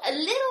still a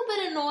little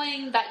bit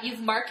annoying that you've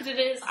marketed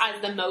it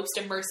as the most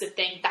immersive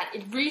thing, that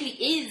it really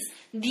is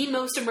the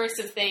most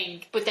immersive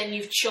thing, but then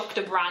you've chucked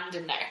a brand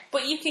in there.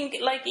 But you can,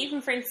 like, even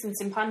for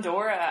instance in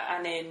Pandora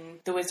and in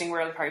the Wizarding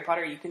World of Harry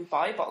Potter, you can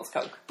buy bottles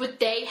of Coke.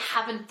 But they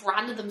haven't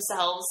branded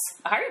themselves.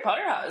 Harry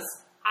Potter has.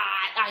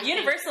 think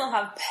Universal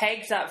have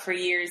pegged that for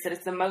years, that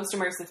it's the most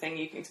immersive thing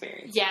you can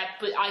experience. Yeah,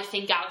 but I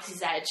think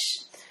Galaxy's Edge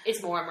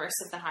is more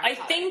immersive than Harry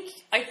Potter.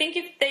 I think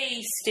if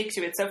they stick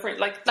to it, so for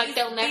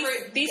they'll never...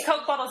 These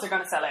Coke bottles are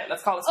going to sell out.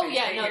 Let's call it. Oh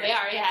yeah, no, they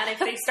are. Yeah, and if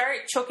they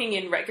start chucking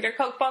in regular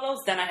Coke bottles,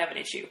 then I have an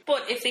issue.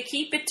 But if they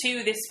keep it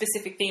to this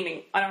specific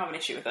theming, I don't have an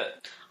issue with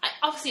it. I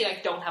obviously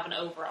don't have an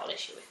overall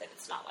issue with it.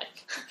 It's not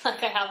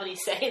like I have any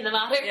say in the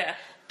matter. Yeah,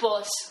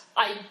 but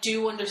I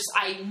do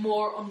I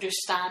more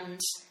understand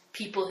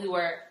people who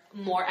are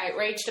more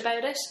outraged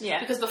about it. Yeah,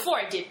 because before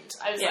I didn't.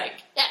 I was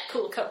like, yeah,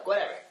 cool, Coke,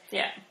 whatever.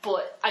 Yeah.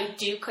 But I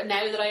do,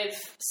 now that I've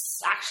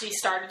actually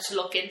started to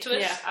look into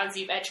it, as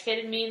you've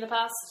educated me in the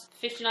past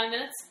 59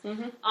 minutes,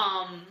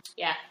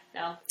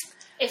 no.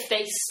 If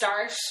they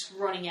start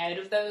running out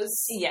of those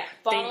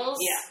bottles,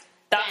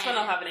 that's when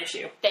I'll have an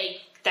issue.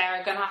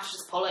 They're going to have to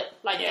just pull it.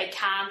 Like, they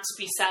can't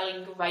be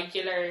selling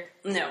regular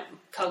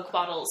Coke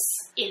bottles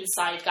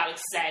inside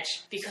Galaxy's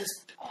Edge, because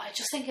I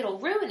just think it'll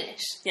ruin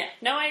it. Yeah,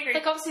 no, I agree.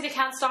 Like, obviously they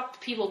can't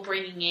stop people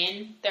bringing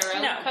in their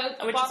own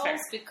Coke bottles,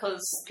 because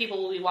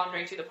people will be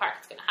wandering through the park.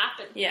 It's going to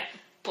happen. Yeah.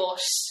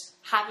 But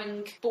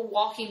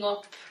walking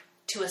up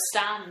to a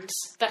stand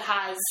that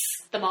has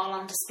them all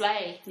on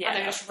display and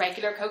they're just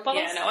regular Coke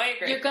bottles, I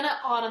agree. You're going to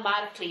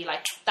automatically,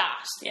 like,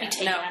 be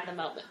taken out of the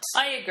moment.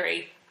 I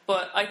agree.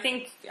 But I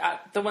think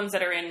the ones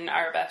that are in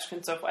Arabesh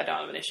and stuff, I don't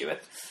have an issue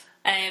with.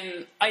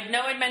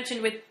 I'd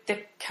mentioned with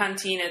the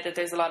cantina that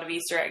there's a lot of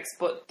Easter eggs,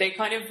 but they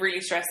kind of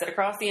really stress that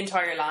across the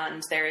entire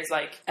land there is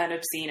like an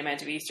obscene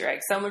amount of Easter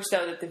eggs. So much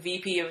so that the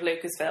VP of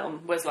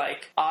Lucasfilm was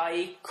like,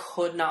 I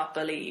could not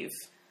believe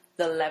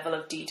the level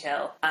of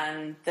detail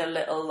and the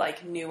little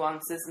like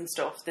nuances and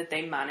stuff that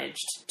they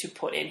managed to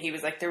put in. He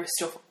was like, there was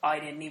stuff I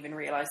didn't even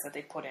realise that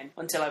they put in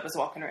until I was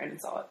walking around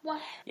and saw it.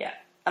 What? Yeah.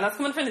 And that's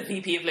coming from the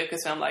VP of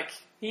Lucasfilm, like,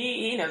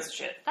 he knows the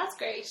shit. That's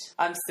great.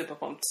 I'm super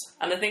pumped.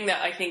 And the thing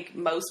that I think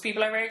most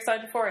people are very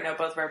excited for, I know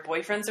both of our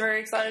boyfriends are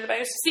very excited about.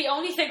 It's the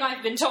only thing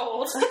I've been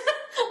told. And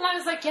I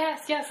was like,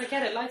 yes, I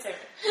get it, lightsaber.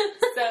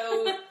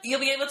 So,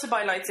 you'll be able to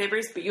buy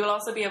lightsabers, but you'll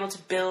also be able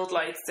to build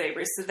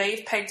lightsabers. So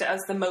they've pegged it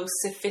as the most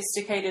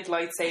sophisticated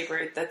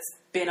lightsaber that's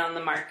been on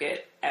the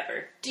market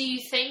ever. Do you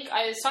think,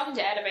 I was talking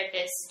to Ed about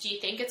this, do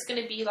you think it's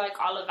going to be like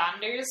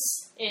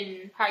Ollivander's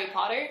in Harry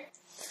Potter?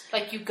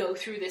 Like, you go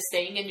through this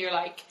thing and you're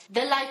like,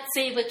 the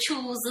lightsaber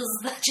chooses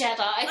the Jedi.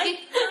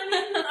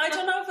 I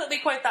don't know if it'll be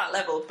quite that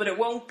level, but it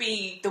won't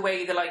be the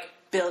way the, like,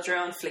 build your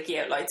own flicky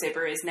out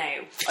lightsaber is now.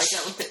 I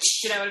don't think,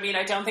 you know what I mean?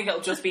 I don't think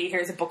it'll just be,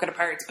 here's a bucket of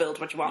parts, build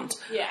what you want.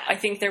 Yeah. I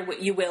think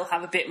you will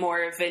have a bit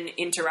more of an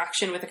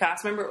interaction with the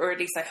cast member, or at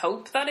least I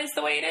hope that is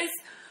the way it is.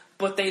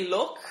 But they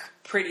look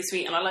pretty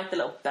sweet, and I like the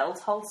little belt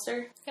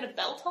holster. Got a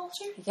belt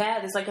holster? Yeah,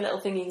 there's like a little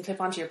thing you can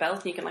clip onto your belt,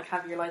 and you can like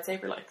have your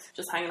lightsaber like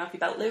just hanging off your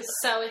belt loop.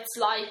 So it's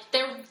like,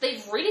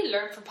 they've really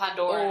learned from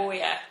Pandora. Oh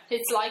yeah.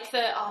 It's like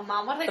what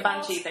are they called?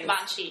 Banshee things.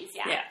 Banshees,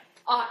 yeah.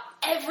 Yeah.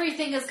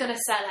 Everything is going to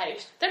sell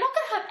out. They're not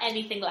going to have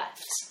anything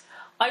left.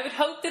 I would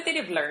hope that they'd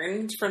have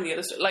learned from the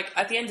other stuff. Like,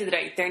 at the end of the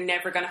day, they're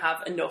never going to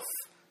have enough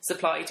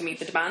supply to meet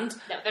the demand.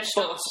 No, they're just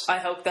but not. I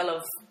hope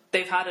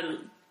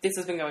this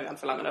has been going on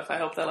for long enough. I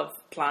hope they'll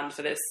have planned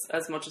for this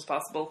as much as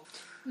possible.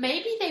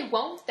 Maybe they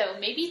won't, though.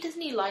 Maybe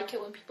Disney like it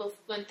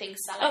when things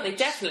sell out. Oh, they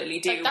definitely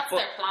do. Like, that's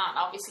their plan,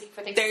 obviously,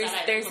 for things to sell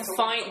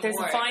out. There's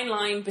a fine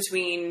line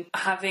between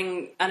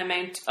having an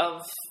amount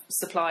of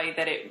supply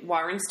that it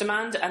warrants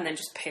demand and then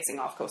just pissing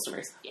off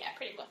customers. Yeah,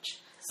 pretty much.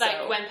 It's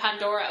like when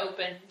Pandora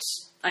opened,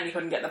 and you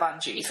couldn't get the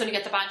Banshees. You couldn't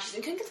get the Banshees.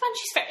 And couldn't get the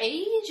Banshees for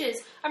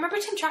ages. I remember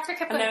Tim Tracker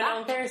kept going back. No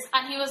one cares.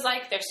 And he was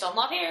like, they're still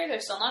not here,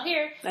 they're still not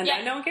here. And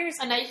now no one cares.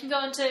 And now you can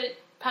go into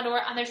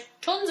Pandora and there's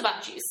tons of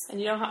Banshees.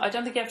 And I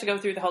don't think you have to go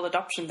through the whole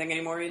adoption thing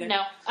anymore either.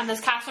 No. And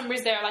there's cast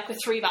members there like with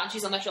 3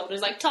 Banshees on their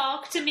shoulders like,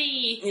 talk to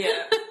me.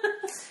 Yeah.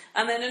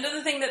 And then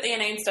another thing that they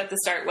announced at the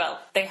start,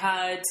 they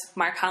had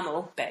Mark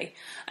Hamill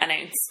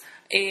announce,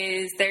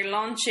 is they're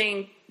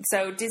launching,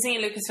 so Disney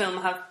and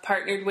Lucasfilm have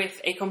partnered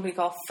with a company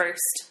called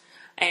First,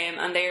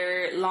 and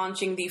they're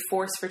launching the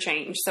Force for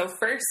Change. So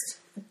First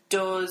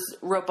does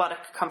robotic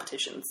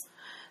competitions.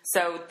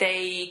 So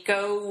they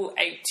go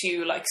out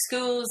to like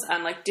schools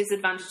and like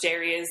disadvantaged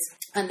areas,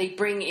 and they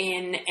bring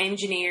in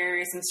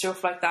engineers and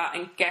stuff like that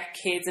and get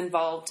kids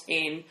involved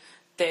in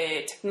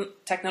the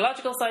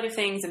technological side of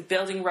things and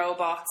building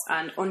robots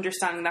and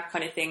understanding that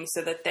kind of thing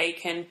so that they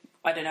can,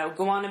 I don't know,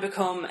 go on and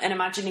become an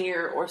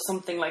Imagineer or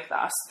something like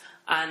that,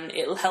 and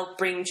it'll help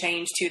bring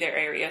change to their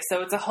area.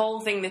 So it's a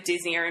whole thing that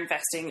Disney are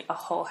investing a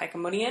whole heck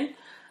of money in.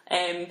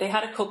 They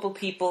had a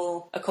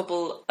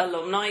couple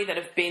alumni that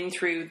have been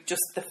through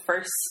just the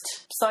first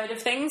side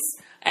of things,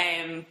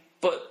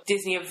 but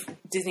Disney and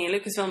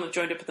Lucasfilm have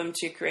joined up with them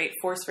to create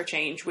Force for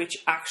Change, which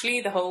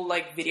actually the whole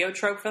like video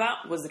trope for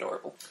that was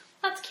adorable.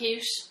 That's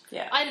cute.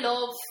 Yeah. I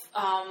love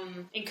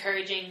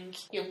encouraging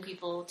young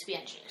people to be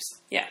engineers.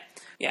 Yeah.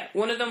 Yeah.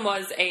 One of them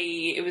was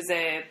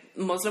a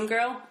Muslim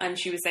girl, and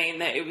she was saying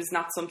that it was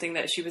not something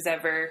that she was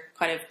ever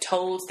kind of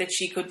told that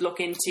she could look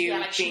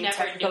into being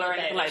technical or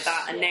anything like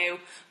that. And now,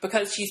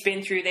 because she's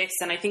been through this,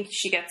 and I think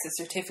she gets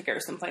a certificate or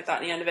something like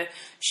that at the end of it,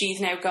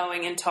 she's now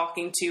going and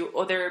talking to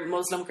other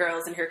Muslim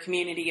girls in her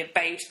community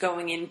about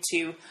going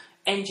into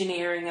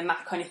engineering and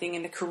that kind of thing,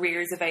 and the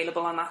careers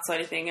available on that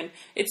side of thing, and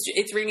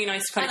it's really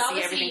nice to kind of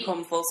see everything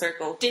come full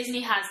circle. Disney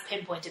has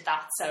pinpointed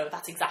that, so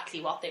that's exactly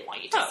what they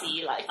want you to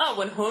see.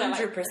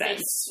 100%.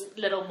 This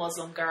little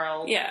Muslim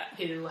girl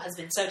who has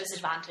been so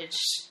disadvantaged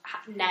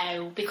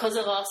now because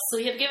of us, so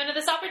we have given her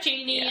this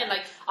opportunity, and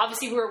like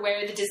obviously we're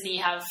aware that Disney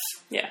have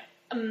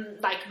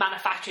like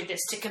manufactured this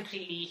to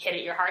completely hit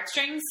at your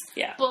heartstrings,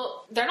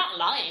 but they're not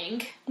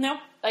lying. No,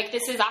 like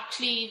this is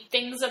actually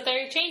things that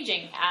they're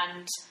changing,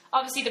 and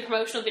obviously the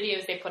promotional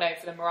videos they put out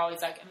for them are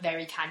always like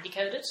very candy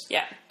coated.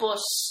 Yeah, but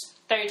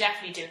they're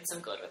definitely doing some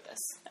good with this.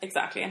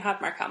 Exactly, and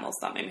had Mark Hamill's,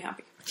 that made me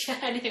happy.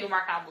 Anything with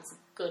Mark Hamill's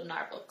good in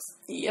our books.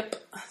 Yep.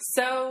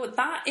 So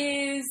that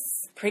is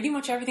pretty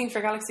much everything for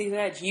Galaxy's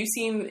Edge. You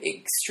seem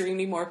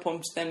extremely more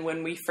pumped than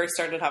when we first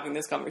started having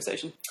this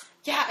conversation.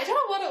 Yeah, I don't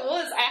know what it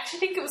was. I actually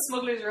think it was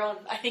Smuggler's Run.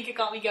 I think it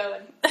got me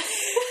going.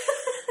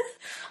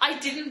 I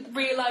didn't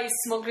realise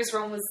Smuggler's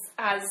Run was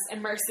as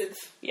immersive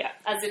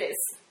as it is.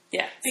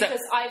 Yeah. Because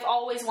I've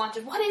always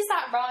wanted, what is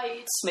that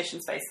ride? Mission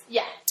Space.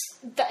 Yeah.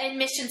 In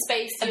Mission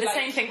Space. And the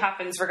same thing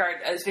happens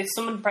regardless. If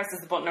someone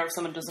presses the button or if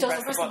someone doesn't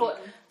press the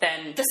button,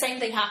 then the same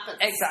thing happens.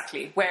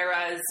 Exactly.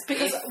 Whereas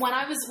because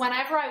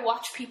whenever I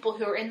watch people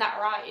who are in that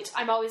ride,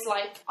 I'm always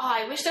like, oh,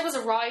 I wish there was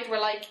a ride where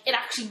like it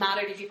actually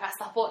mattered if you pressed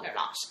that button or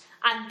not.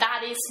 And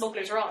that is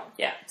Smuggler's Run.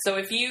 Yeah. So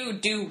if you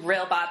do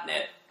real bad in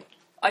it,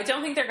 I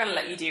don't think they're going to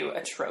let you do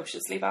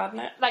atrociously bad in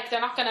it. Like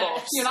they're not going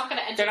to. You're not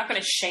going to. They're not going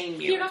to shame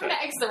you. You're not going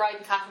to exit the ride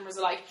and cast members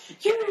are like,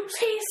 you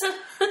piece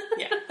of.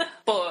 Yeah,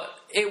 but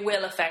it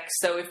will affect.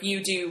 So if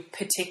you do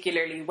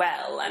particularly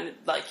well and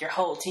like your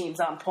whole team's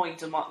on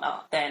point and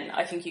whatnot, then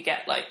I think you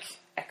get like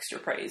extra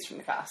praise from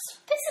the cast.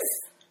 This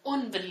is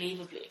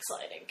unbelievably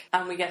exciting,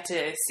 and we get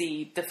to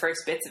see the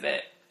first bits of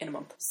it in a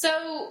month.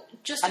 So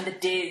and the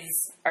Diz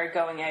are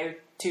going out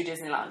to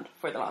Disneyland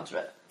for the launch of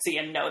it, so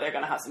you know they're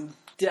going to have some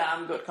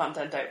damn good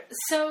content out.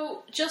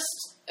 So, just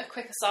a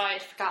quick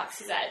aside for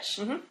Galaxy's Edge.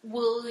 Mm-hmm.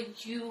 Will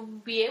you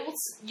be able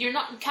to... You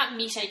can't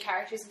meet any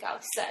characters in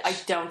Galaxy's Edge. I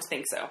don't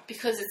think so.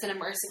 Because it's an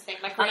immersive thing.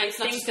 Like, it's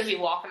not just going to be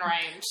walking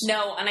around.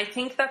 No, and I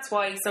think that's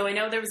why... So, I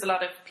know there was a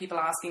lot of people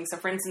asking. So,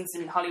 for instance,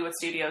 in Hollywood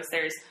Studios,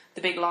 there's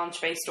the big Launch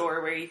Bay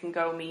store where you can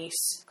go meet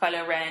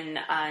Kylo Ren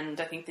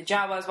and I think the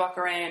Jawas walk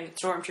around,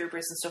 stormtroopers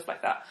and stuff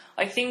like that.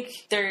 I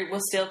think there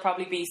will still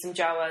probably be some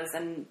Jawas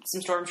and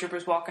some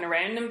stormtroopers walking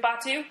around in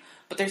Batuu,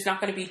 but there's not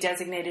going to be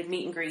designated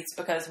meet and greets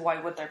because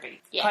why would there be?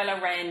 Yeah.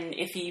 Kylo Ren,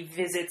 if he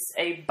visits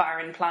a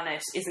barren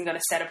planet, isn't going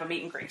to set up a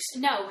meet and greet.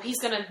 No, he's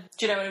going to...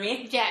 Do you know what I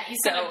mean? Yeah, he's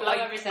going to blow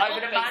everything I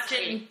would up, imagine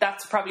basically.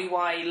 that's probably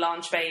why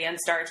Launch Bay and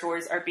Star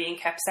Tours are being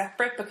kept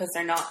separate because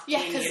they're not in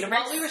the because universe.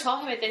 while we were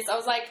talking about this, I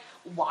was like,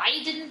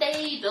 why didn't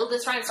they build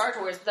this around Star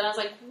Tours? But then I was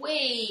like,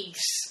 wait,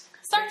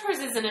 Star Tours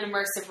isn't an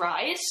immersive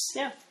ride.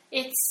 Yeah.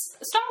 It's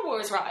a Star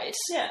Wars ride.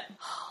 Yeah.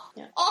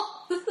 Yeah.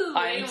 Oh, this is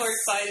way more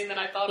exciting than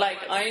I thought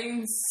it was.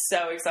 I'm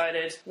so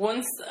excited.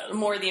 Once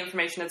more of the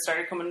information had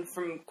started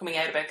coming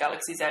out about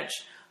Galaxy's Edge,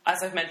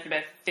 as I've mentioned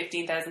about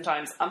 15,000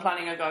 times, I'm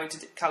planning on going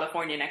to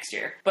California next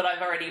year, but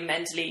I've already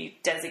mentally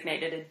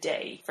designated a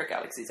day for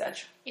Galaxy's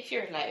Edge. If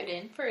you're allowed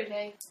in for a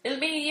day. It'll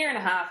be a year and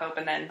a half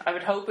open then. I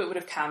would hope it would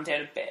have calmed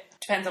down a bit.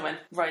 Depends on when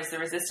Rise of the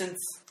Resistance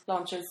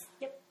launches.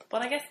 Yep.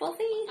 But I guess we'll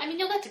see. I mean,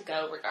 you'll get to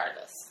go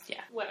regardless.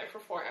 Yeah. Whether for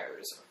 4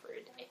 hours or for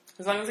a day.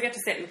 As long as I get to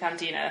sit in the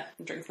cantina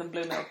and drink some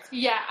blue milk.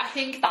 Yeah, I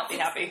think I'll be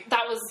happy.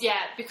 That was,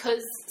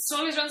 because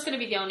Star Wars Run's going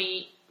to be the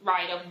only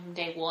ride on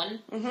day one.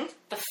 Mm-hmm.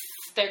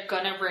 They're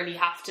going to really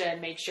have to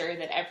make sure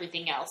that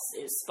everything else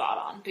is spot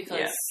on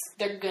because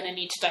they're going to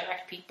need to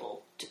direct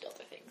people to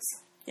other things.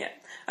 Yeah,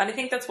 and I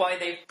think that's why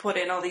they've put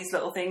in all these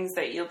little things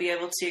that you'll be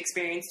able to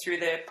experience through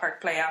the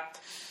Park Play app.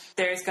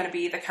 There's going to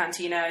be the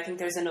cantina. I think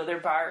there's another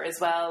bar as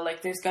well.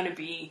 Like, there's going to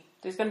be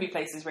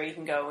places where you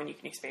can go and you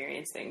can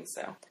experience things.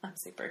 So I'm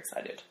super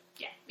excited.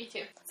 Yeah, me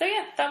too. So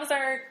yeah, that was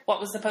what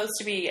was supposed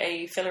to be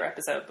a filler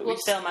episode, but we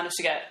still managed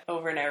to get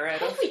over an hour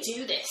out of. How did we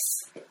do this?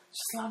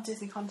 Just a lot of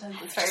Disney content.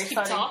 It's very keep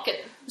exciting. talking.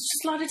 It's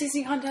just a lot of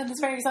Disney content. It's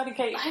very exciting,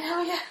 Kate. I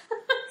know, yeah.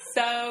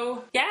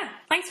 So yeah,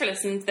 thanks for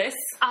listening to this.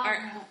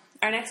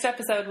 Our next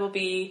episode will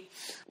be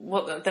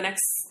the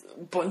next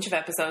bunch of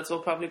episodes will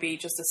probably be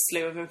just a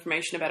slew of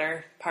information about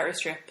our Paris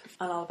trip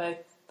and all about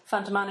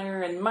Phantom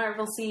Manor and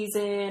Marvel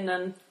season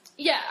and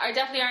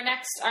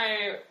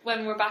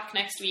when we're back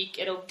next week,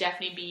 it'll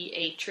definitely be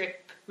a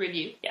trip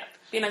review. Yeah,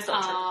 be a nice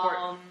little trip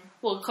report.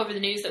 We'll cover the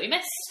news that we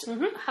missed, have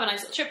a nice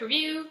little trip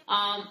review.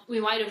 We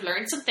might have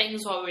learned some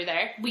things while we were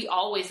there. We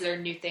always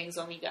learn new things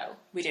when we go.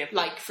 We do.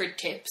 Like for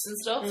tips and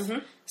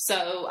stuff.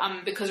 So,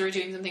 because we're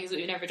doing some things that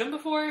we've never done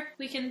before,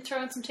 we can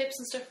throw in some tips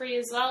and stuff for you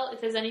as well.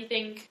 If there's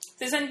anything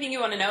you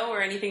want to know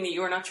or anything that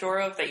you're not sure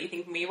of that you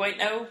think we might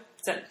know,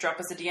 drop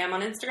us a DM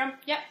on Instagram.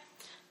 Yeah.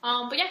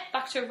 But yeah,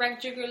 back to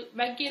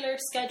regular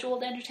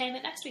scheduled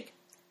entertainment next week.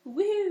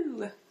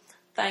 Woo!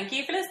 Thank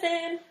you for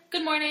listening.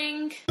 Good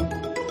morning.